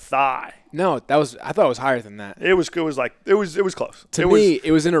was in the thigh. No, I thought it was higher than that. It was close. To me,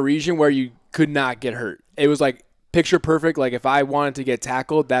 it was in a region where you could not get hurt. It was like picture perfect. Like if I wanted to get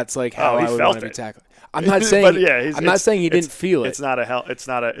tackled, that's like how I would want to be tackled. I'm not saying. I'm not saying he didn't feel it. It's not a hell. He's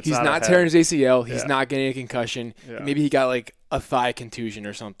not tearing his ACL. He's not getting a concussion. Yeah. Maybe he got like a thigh contusion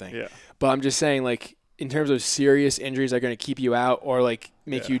or something. Yeah. But I'm just saying, like in terms of serious injuries that are going to keep you out or like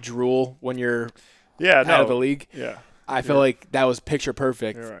make you drool when you're out of the league. Yeah. I feel like that was picture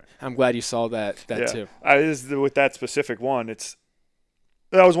perfect. You're right. I'm glad you saw that too. With that specific one,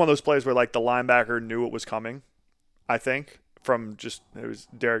 that was one of those plays where like the linebacker knew it was coming. I think it was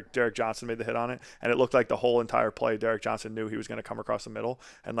Derek Johnson made the hit on it, and it looked like the whole entire play Derek Johnson knew he was going to come across the middle,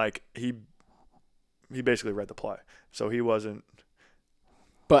 and like he basically read the play, so he wasn't.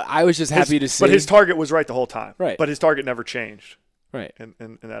 But I was just happy to see. But his target was right the whole time. Right. But his target never changed. Right.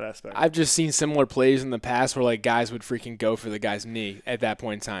 In that aspect. I've just seen similar plays in the past where like guys would freaking go for the guy's knee at that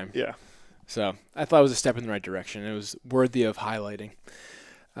point in time. Yeah. So I thought it was a step in the right direction. It was worthy of highlighting.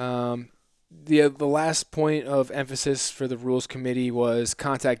 The last point of emphasis for the rules committee was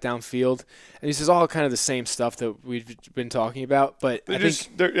contact downfield, and this is all kind of the same stuff that we've been talking about. But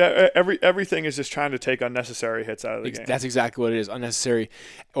everything is just trying to take unnecessary hits out of the game. That's exactly what it is, unnecessary,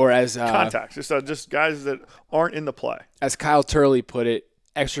 or as contact, just guys that aren't in the play. As Kyle Turley put it,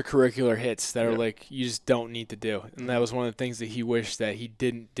 extracurricular hits that are like you just don't need to do, and that was one of the things that he wished that he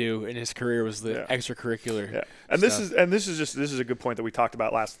didn't do in his career was the extracurricular. Yeah, and stuff. This is a good point that we talked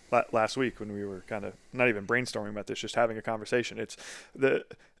about last week when we were kind of not even brainstorming about this, just having a conversation. It's the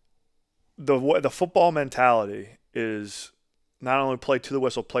football mentality is not only play to the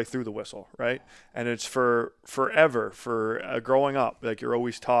whistle, play through the whistle, right? And it's forever for growing up, like you're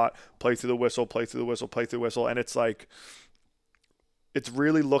always taught play through the whistle, play through the whistle, play through the whistle, and it's like. It's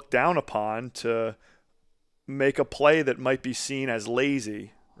really looked down upon to make a play that might be seen as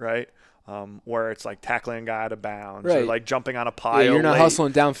lazy, right? Where it's like tackling a guy out of bounds or like jumping on a pile. Yeah, you're not late,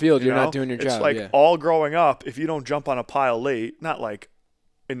 hustling downfield. You're not doing your job. It's like all growing up, if you don't jump on a pile late, not like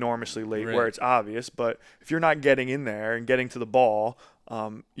enormously late where it's obvious, but if you're not getting in there and getting to the ball,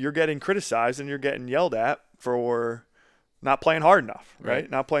 you're getting criticized and you're getting yelled at for not playing hard enough, right?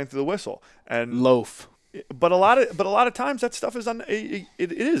 Not playing through the whistle. And loaf. But a lot of times that stuff is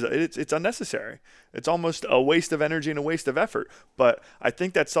it's unnecessary. It's almost a waste of energy and a waste of effort. But I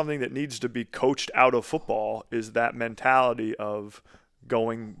think that's something that needs to be coached out of football is that mentality of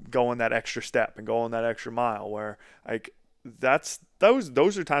going that extra step and going that extra mile. Where like those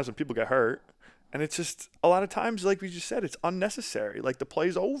are times when people get hurt, and it's just a lot of times like we just said it's unnecessary. Like the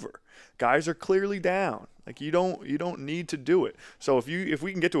play's over, guys are clearly down. Like you don't need to do it. So if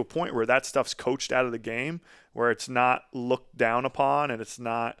we can get to a point where that stuff's coached out of the game, where it's not looked down upon and it's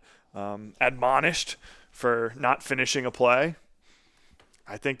not admonished for not finishing a play,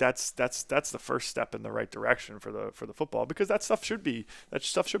 I think that's the first step in the right direction for the football, because that stuff should be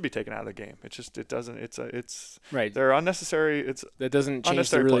taken out of the game. It's right. They're unnecessary. That doesn't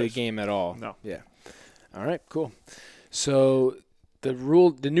change the game at all. No. Yeah. All right. Cool. So. The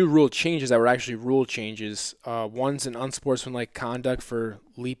new rule changes that were actually rule changes. One's an unsportsmanlike conduct for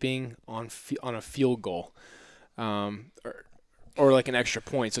leaping on a field goal, or like an extra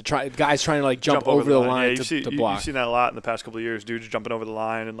point. So guys trying to like jump over the line to block. You've seen that a lot in the past couple of years. Dudes jumping over the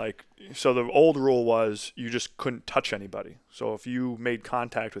line and like. So the old rule was you just couldn't touch anybody. So if you made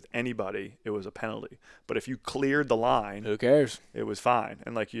contact with anybody, it was a penalty. But if you cleared the line, who cares? It was fine.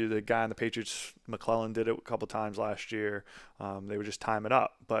 And like the guy on the Patriots, McClellan, did it a couple times last year. They would just time it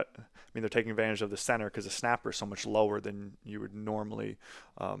up. But I mean, they're taking advantage of the center because the snapper is so much lower than you would normally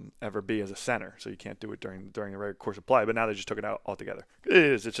ever be as a center. So you can't do it during the regular course of play. But now they just took it out altogether.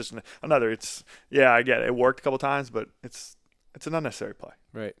 It's just another. I get it. It worked a couple times, but it's an unnecessary play.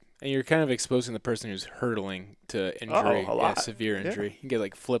 Right. And you're kind of exposing the person who's hurtling to injury, severe injury. You can get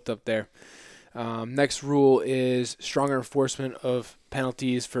like flipped up there. Next rule is stronger enforcement of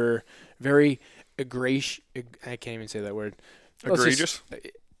penalties for very egregious. I can't even say that word. Egregious?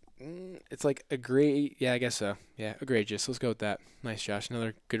 It's like yeah, I guess so. Yeah, egregious. Let's go with that. Nice, Josh.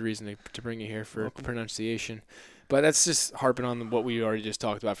 Another good reason to bring you here for pronunciation. But that's just harping on what we already just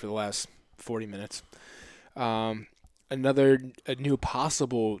talked about for the last 40 minutes. A new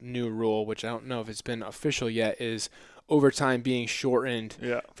possible new rule, which I don't know if it's been official yet, is overtime being shortened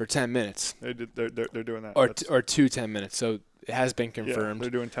for 10 minutes. They're doing that. Or 10 minutes. So it has been confirmed. Yeah,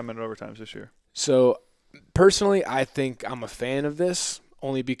 they're doing 10-minute overtimes this year. So personally, I think I'm a fan of this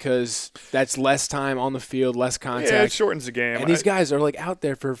only because that's less time on the field, less contact. Yeah, it shortens the game. And these guys are like out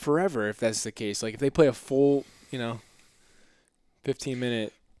there for forever if that's the case. Like if they play a full,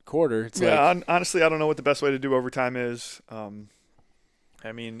 15-minute quarter. It's honestly, I don't know what the best way to do overtime is.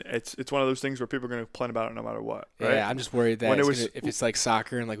 I mean, it's one of those things where people are going to complain about it no matter what, right? Yeah, I'm just worried that if it's like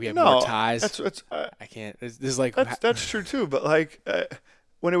soccer and like we have no, more ties. I can't. This is like that's true too. But like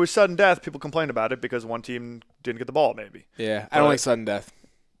when it was sudden death, people complained about it because one team didn't get the ball, maybe. Yeah, I don't like sudden death.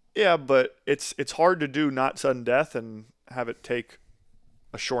 Yeah, but it's hard to do not sudden death and have it take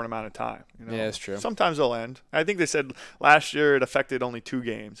a short amount of time. You know? Yeah, that's true. Sometimes they'll end. I think they said last year it affected only 2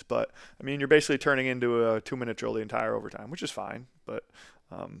 games, but I mean you're basically turning into a 2-minute drill the entire overtime, which is fine. But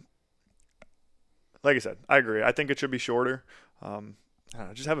like I said, I agree. I think it should be shorter. I don't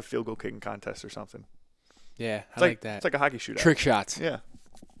know, just have a field goal kicking contest or something. Yeah, I like that. It's like a hockey shootout. Trick shots. Yeah.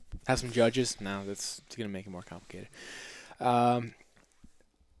 Have some judges. No, it's going to make it more complicated. Gronk.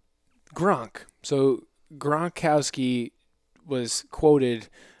 So Gronkowski was quoted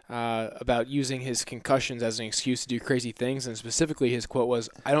about using his concussions as an excuse to do crazy things, and specifically his quote was,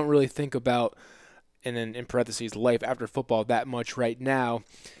 "I don't really think about," and then in parentheses, "life after football that much right now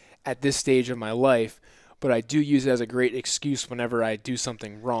at this stage of my life, but I do use it as a great excuse whenever I do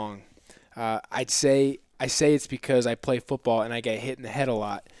something wrong. I say it's because I play football and I get hit in the head a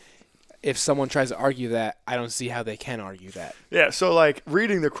lot. If someone tries to argue that, I don't see how they can argue that." Yeah, so like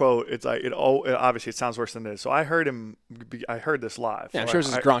reading the quote, it's like obviously it sounds worse than it is. So I heard this live. Yeah, I'm sure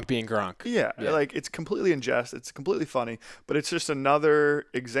this is Gronk being Gronk. Yeah, like it's completely in jest. It's completely funny, but it's just another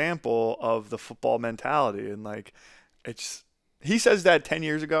example of the football mentality. And like, he says that 10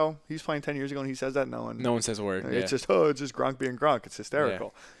 years ago. He's playing 10 years ago, and he says that no one says a word. It's just Gronk being Gronk. It's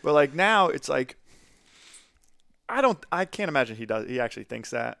hysterical. Yeah. But like now, it's like I can't imagine he actually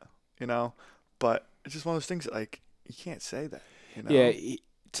thinks that. You know, but it's just one of those things that, like, you can't say that, you know? Yeah,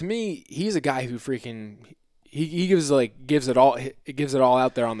 to me, he's a guy who freaking he gives it all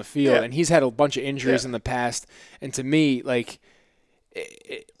out there on the field, and he's had a bunch of injuries in the past, and to me, like,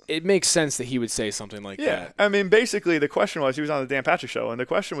 it makes sense that he would say something like that. Yeah, I mean, basically, the question was, he was on the Dan Patrick Show, and the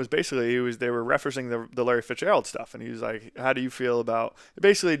question was basically they were referencing the Larry Fitzgerald stuff, and he was like, "How do you feel about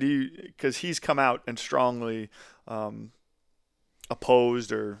basically because he's come out and strongly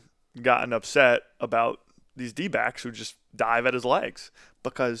opposed or gotten upset about these D-backs who just dive at his legs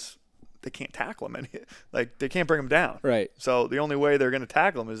because they can't tackle him, and like they can't bring him down. Right. So the only way they're going to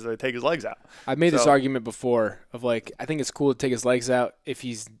tackle him is they take his legs out. I've made this argument before of like I think it's cool to take his legs out if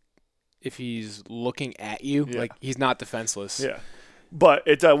he's looking at you, like he's not defenseless. Yeah. But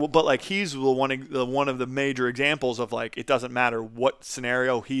like he's one of the major examples of like it doesn't matter what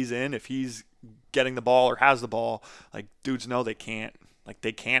scenario he's in, if he's getting the ball or has the ball, like dudes know they can't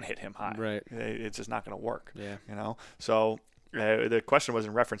hit him high. Right. It's just not going to work. Yeah. You know? So the question was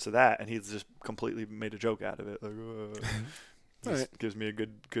in reference to that, and he's just completely made a joke out of it. Like, gives me a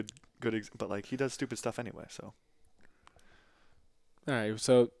good but like he does stupid stuff anyway, so. All right.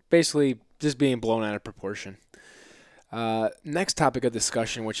 So basically just being blown out of proportion. Next topic of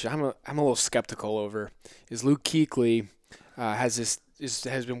discussion, which I'm a little skeptical over, is Luke Kuechly has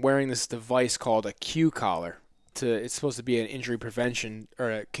been wearing this device called a Q collar. It's supposed to be an injury prevention or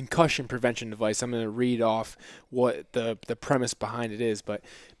a concussion prevention device. I'm going to read off what the premise behind it is, but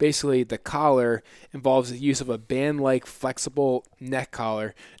basically the collar involves the use of a band-like flexible neck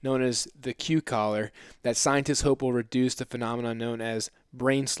collar known as the Q collar that scientists hope will reduce the phenomenon known as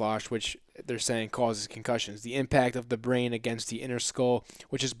brain slosh, which they're saying causes concussions. The impact of the brain against the inner skull,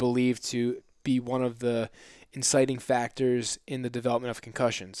 which is believed to be one of the inciting factors in the development of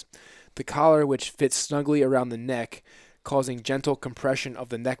concussions. The collar, which fits snugly around the neck, causing gentle compression of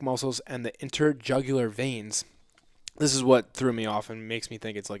the neck muscles and the interjugular veins. This is what threw me off and makes me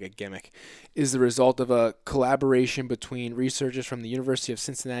think it's like a gimmick, is the result of a collaboration between researchers from the University of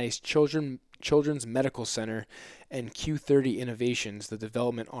Cincinnati's Children's Medical Center and Q30 Innovations, the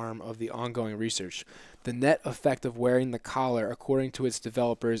development arm of the ongoing research. The net effect of wearing the collar, according to its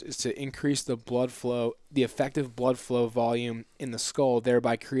developers, is to increase the effective blood flow volume in the skull,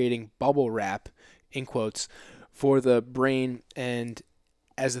 thereby creating bubble wrap, in quotes, for the brain and,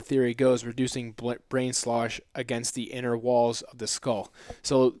 as the theory goes, reducing brain slosh against the inner walls of the skull.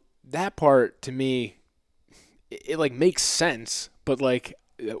 So that part, to me, it like makes sense, but like,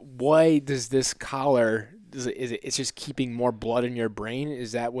 why does this collar? It's just keeping more blood in your brain?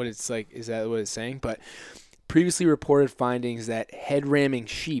 Is that what it's like? Is that what it's saying? But previously reported findings that head ramming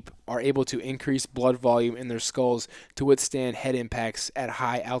sheep are able to increase blood volume in their skulls to withstand head impacts at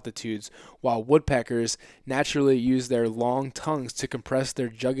high altitudes, while woodpeckers naturally use their long tongues to compress their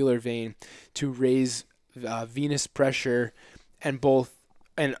jugular vein to raise venous pressure, and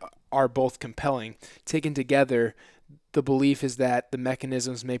are both compelling. Taken together, the belief is that the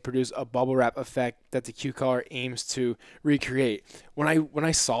mechanisms may produce a bubble wrap effect that the cue collar aims to recreate. When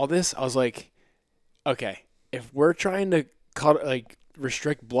I saw this, I was like, okay, if we're trying to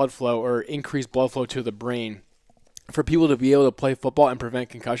restrict blood flow or increase blood flow to the brain for people to be able to play football and prevent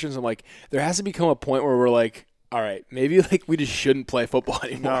concussions, I'm like, there has to become a point where we're like, all right, maybe like we just shouldn't play football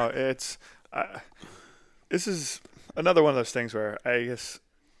anymore. No, it's this is another one of those things where I guess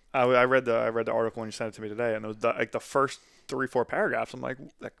I read the article when you sent it to me today, and it was like the first 3-4 paragraphs. I'm like,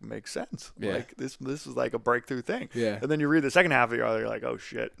 that makes sense. Yeah. Like this is like a breakthrough thing. Yeah. And then you read the second half of it, you're like, oh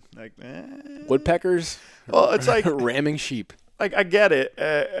shit. Like, Woodpeckers. Well, it's like ramming sheep. Like I get it,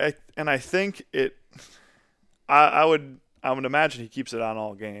 and I think it. I would imagine he keeps it on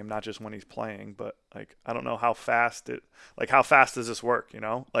all game, not just when he's playing. But like I don't know how fast does this work? You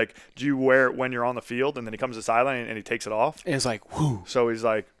know, like do you wear it when you're on the field and then he comes to the sideline and he takes it off? And it's like, whoo. So he's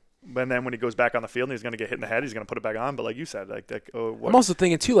like, and then when he goes back on the field and he's going to get hit in the head, he's going to put it back on. But like you said, I'm also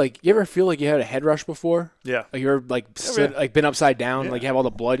thinking too, like you ever feel like you had a head rush before? Yeah. Like you're like been upside down, like you have all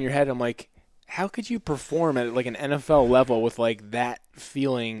the blood in your head. I'm like, how could you perform at like an NFL level with like that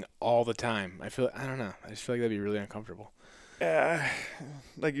feeling all the time? I don't know. I just feel like that'd be really uncomfortable. Yeah,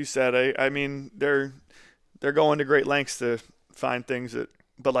 like you said, I mean they're going to great lengths to find things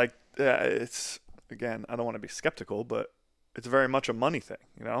but like it's again, I don't want to be skeptical, but it's very much a money thing,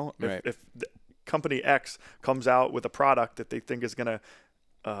 you know. Right. If company X comes out with a product that they think is going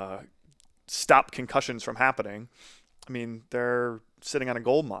to stop concussions from happening, I mean they're sitting on a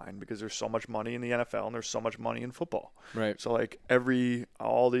gold mine because there's so much money in the NFL and there's so much money in football. Right. So like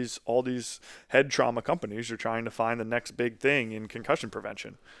all these head trauma companies are trying to find the next big thing in concussion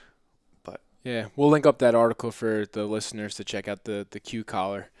prevention. But yeah, we'll link up that article for the listeners to check out the Q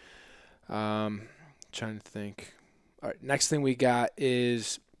collar. Trying to think. All right, next thing we got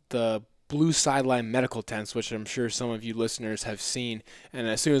is the blue sideline medical tents, which I'm sure some of you listeners have seen. And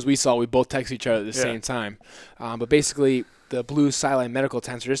as soon as we saw it, we both texted each other at the same time. But basically, the blue sideline medical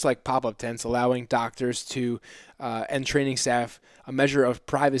tents are just like pop-up tents, allowing doctors to and training staff a measure of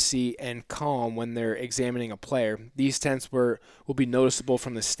privacy and calm when they're examining a player. These tents will be noticeable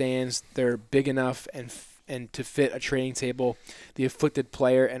from the stands. They're big enough and to fit a training table. The afflicted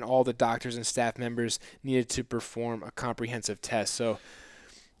player and all the doctors and staff members needed to perform a comprehensive test. So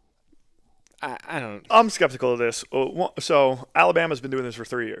I don't. I'm skeptical of this. So Alabama's been doing this for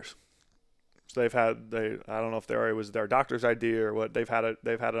 3 years. So I don't know if it was their doctor's idea or what. They've had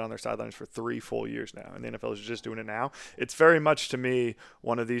it on their sidelines for 3 full years now, and the NFL is just doing it now. It's very much to me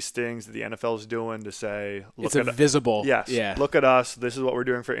one of these things that the NFL is doing to say, look, it's visible. Yes. Yeah. Look at us. This is what we're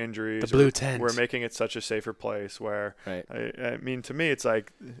doing for injuries. The blue tent. We're making it such a safer place. Where right. I mean, to me, it's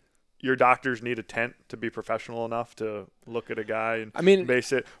like your doctors need a tent to be professional enough to look at a guy and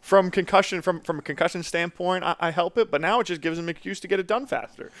base it from a concussion standpoint. I help it, but now it just gives them an excuse to get it done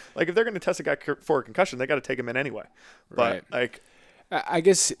faster. Like if they're going to test a guy for a concussion, they got to take him in anyway. But right. I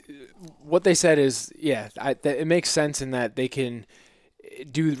guess what they said is, it makes sense in that they can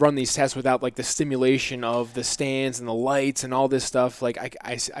run these tests without like the stimulation of the stands and the lights and all this stuff. Like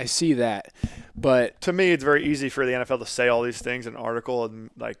I see that, but to me, it's very easy for the NFL to say all these things in an article and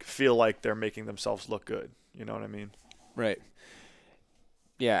like feel like they're making themselves look good. You know what I mean? Right.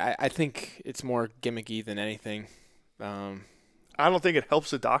 Yeah, I think it's more gimmicky than anything. I don't think it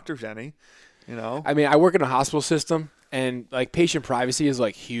helps the doctors any. You know. I mean, I work in a hospital system, and like patient privacy is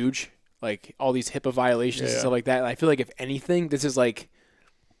like huge. Like all these HIPAA violations and stuff like that. And I feel like if anything, this is like.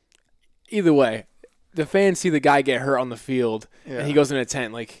 Either way, the fans see the guy get hurt on the field, and he goes in a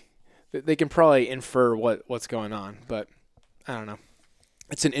tent. Like, they can probably infer what's going on, but I don't know.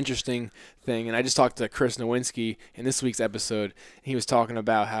 It's an interesting thing, and I just talked to Chris Nowinski in this week's episode, and he was talking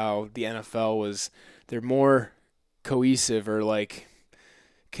about how the NFL they're more cohesive or, like,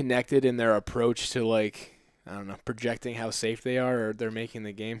 connected in their approach to, like, I don't know, projecting how safe they are or they're making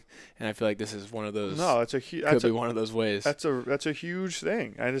the game, and I feel like this is one of those. No, could be one of those ways. That's a huge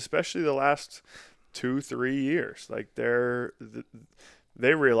thing, and especially the last 2-3 years, like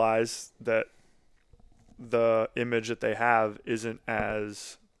they realize that the image that they have isn't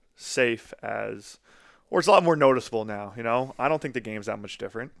as safe as, or it's a lot more noticeable now. You know, I don't think the game's that much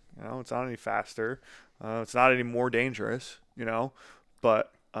different. You know, it's not any faster, it's not any more dangerous. You know,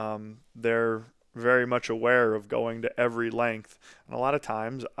 but they're very much aware of going to every length, and a lot of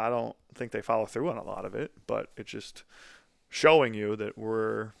times I don't think they follow through on a lot of it, but it's just showing you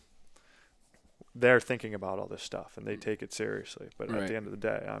that they're thinking about all this stuff and they take it seriously. But at the end of the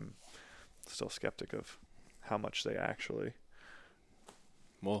day, I'm still skeptic of how much they actually.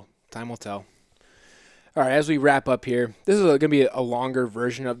 Well, time will tell. All right, as we wrap up here, this is going to be a longer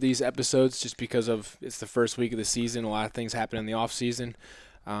version of these episodes just because of it's the first week of the season. A lot of things happen in the off season.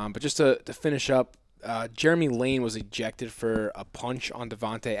 But just to finish up, Jeremy Lane was ejected for a punch on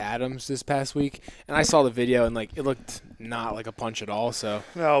Devontae Adams this past week, and I saw the video and it looked not like a punch at all. So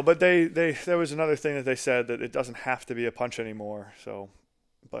no, but there was another thing that they said that it doesn't have to be a punch anymore. So,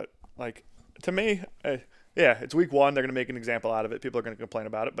 but to me, yeah, it's week 1. They're going to make an example out of it. People are going to complain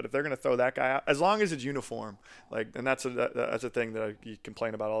about it. But if they're going to throw that guy out, as long as it's uniform, and that's a thing that you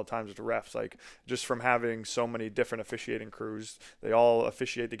complain about all the times with the refs, just from having so many different officiating crews, they all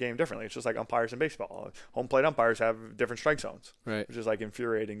officiate the game differently. It's just like umpires in baseball. Home plate umpires have different strike zones, right, which is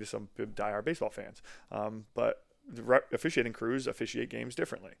infuriating to some diehard baseball fans. But the officiating crews officiate games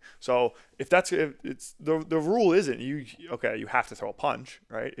differently. So if it's the rule isn't you have to throw a punch,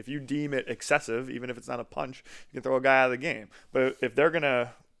 right? If you deem it excessive, even if it's not a punch, you can throw a guy out of the game. But if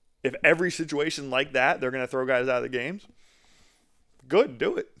every situation like that, they're gonna throw guys out of the games, good,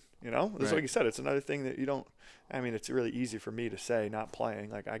 do it. That's right. Like you said, it's another thing that you don't. I mean, it's really easy for me to say not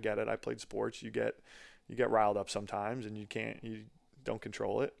playing. I get it. I played sports. You get riled up sometimes, and you don't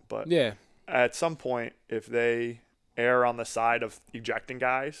control it. But yeah. At some point, if they err on the side of ejecting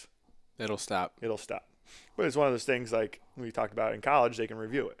guys, it'll stop. But it's one of those things we talked about in college, they can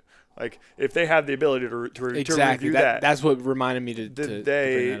review it. If they have the ability to review that. That's what reminded me to bring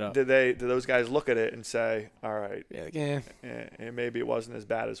that up. Did those guys look at it and say, all right, maybe it wasn't as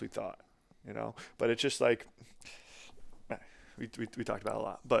bad as we thought, But it's just we talked about it a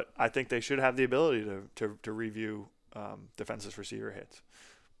lot. But I think they should have the ability to review defenseless receiver hits.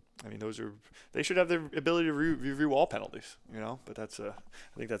 I mean, they should have the ability to review all penalties, But I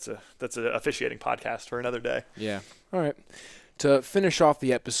think that's a officiating podcast for another day. Yeah. All right. To finish off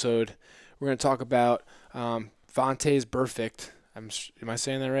the episode, we're going to talk about Vontaze Burfict. Am I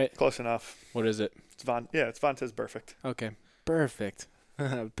saying that right? Close enough. What is it? It's Vontaze Burfict. Okay. Perfect.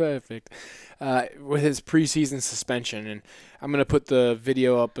 Perfect. With his preseason suspension, and I'm going to put the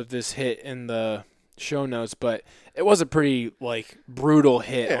video up of this hit in the show notes, but it was a pretty brutal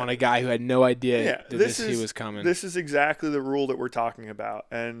hit on a guy who had no idea he was coming. This is exactly the rule that we're talking about,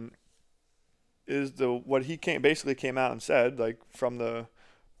 and is what he basically came out and said from the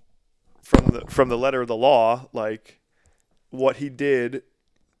letter of the law, what he did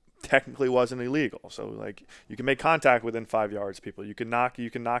technically wasn't illegal. So you can make contact within 5 yards, people. You can knock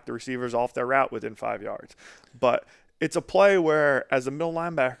the receivers off their route within 5 yards, but it's a play where, as a middle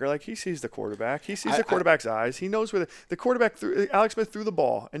linebacker, he sees the quarterback. He sees the quarterback's eyes. He knows where the quarterback threw. Alex Smith threw the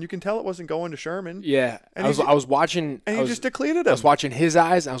ball, and you can tell it wasn't going to Sherman. Yeah, and I was watching, and he just depleted him. I was watching his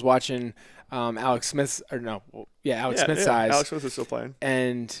eyes. I was watching Alex Smith's Smith's eyes. Alex Smith is still playing,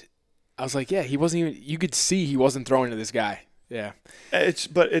 and I was like, he wasn't even. You could see he wasn't throwing to this guy. Yeah, it's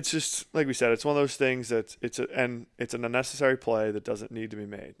just like we said. It's one of those things that it's an unnecessary play that doesn't need to be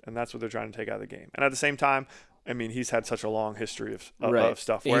made, and that's what they're trying to take out of the game. And at the same time, I mean, he's had such a long history of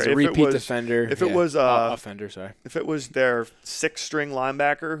stuff. He's a repeat defender. If it was offender, sorry. If it was their 6th-string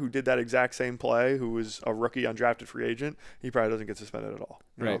linebacker who did that exact same play, who was a rookie undrafted free agent, he probably doesn't get suspended at all.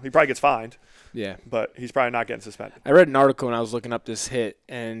 Right. He probably gets fined. Yeah. But he's probably not getting suspended. I read an article when I was looking up this hit,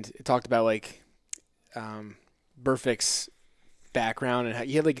 and it talked about Burfict's background and how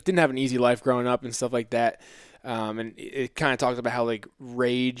he didn't have an easy life growing up and stuff like that. And it kind of talked about how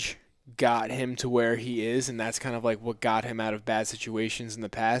rage got him to where he is, and that's kind of what got him out of bad situations in the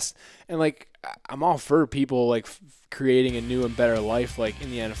past. And I'm all for people creating a new and better life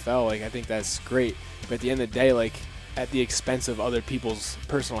in the NFL. I think that's great, but at the end of the day, at the expense of other people's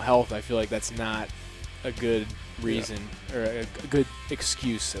personal health, I feel like that's not a good reason or a good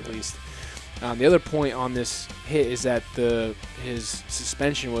excuse, at least. The other point on this hit is that his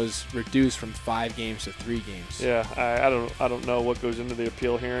suspension was reduced from 5 games to 3 games. Yeah, I don't know what goes into the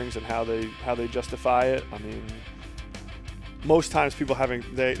appeal hearings and how they justify it. I mean, most times people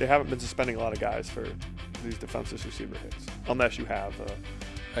haven't been suspending a lot of guys for these defenseless receiver hits, unless you have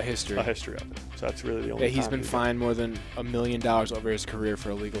a history of it. So that's really the only. Yeah, he's been fined more than $1 million over his career for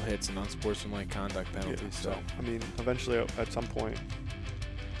illegal hits and unsportsmanlike conduct penalties. Yeah, so I mean, eventually at some point,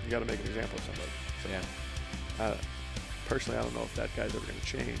 you got to make an example of somebody. So, yeah. Personally, I don't know if that guy's ever going to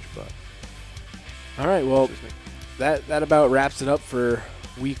change, but. All right. Well, that about wraps it up for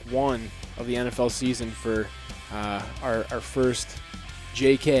week 1 of the NFL season for our first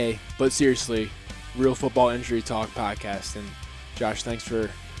JK, but seriously, Real Football Injury Talk podcast. And Josh, thanks for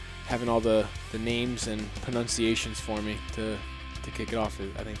having all the names and pronunciations for me to kick it off.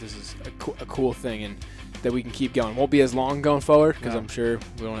 I think this is a cool thing, and that we can keep going. Won't be as long going forward because I'm sure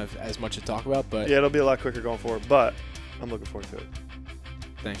we won't have as much to talk about. But yeah, it'll be a lot quicker going forward, but I'm looking forward to it.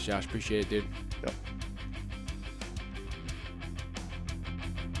 Thanks, Josh. Appreciate it, dude. Yep.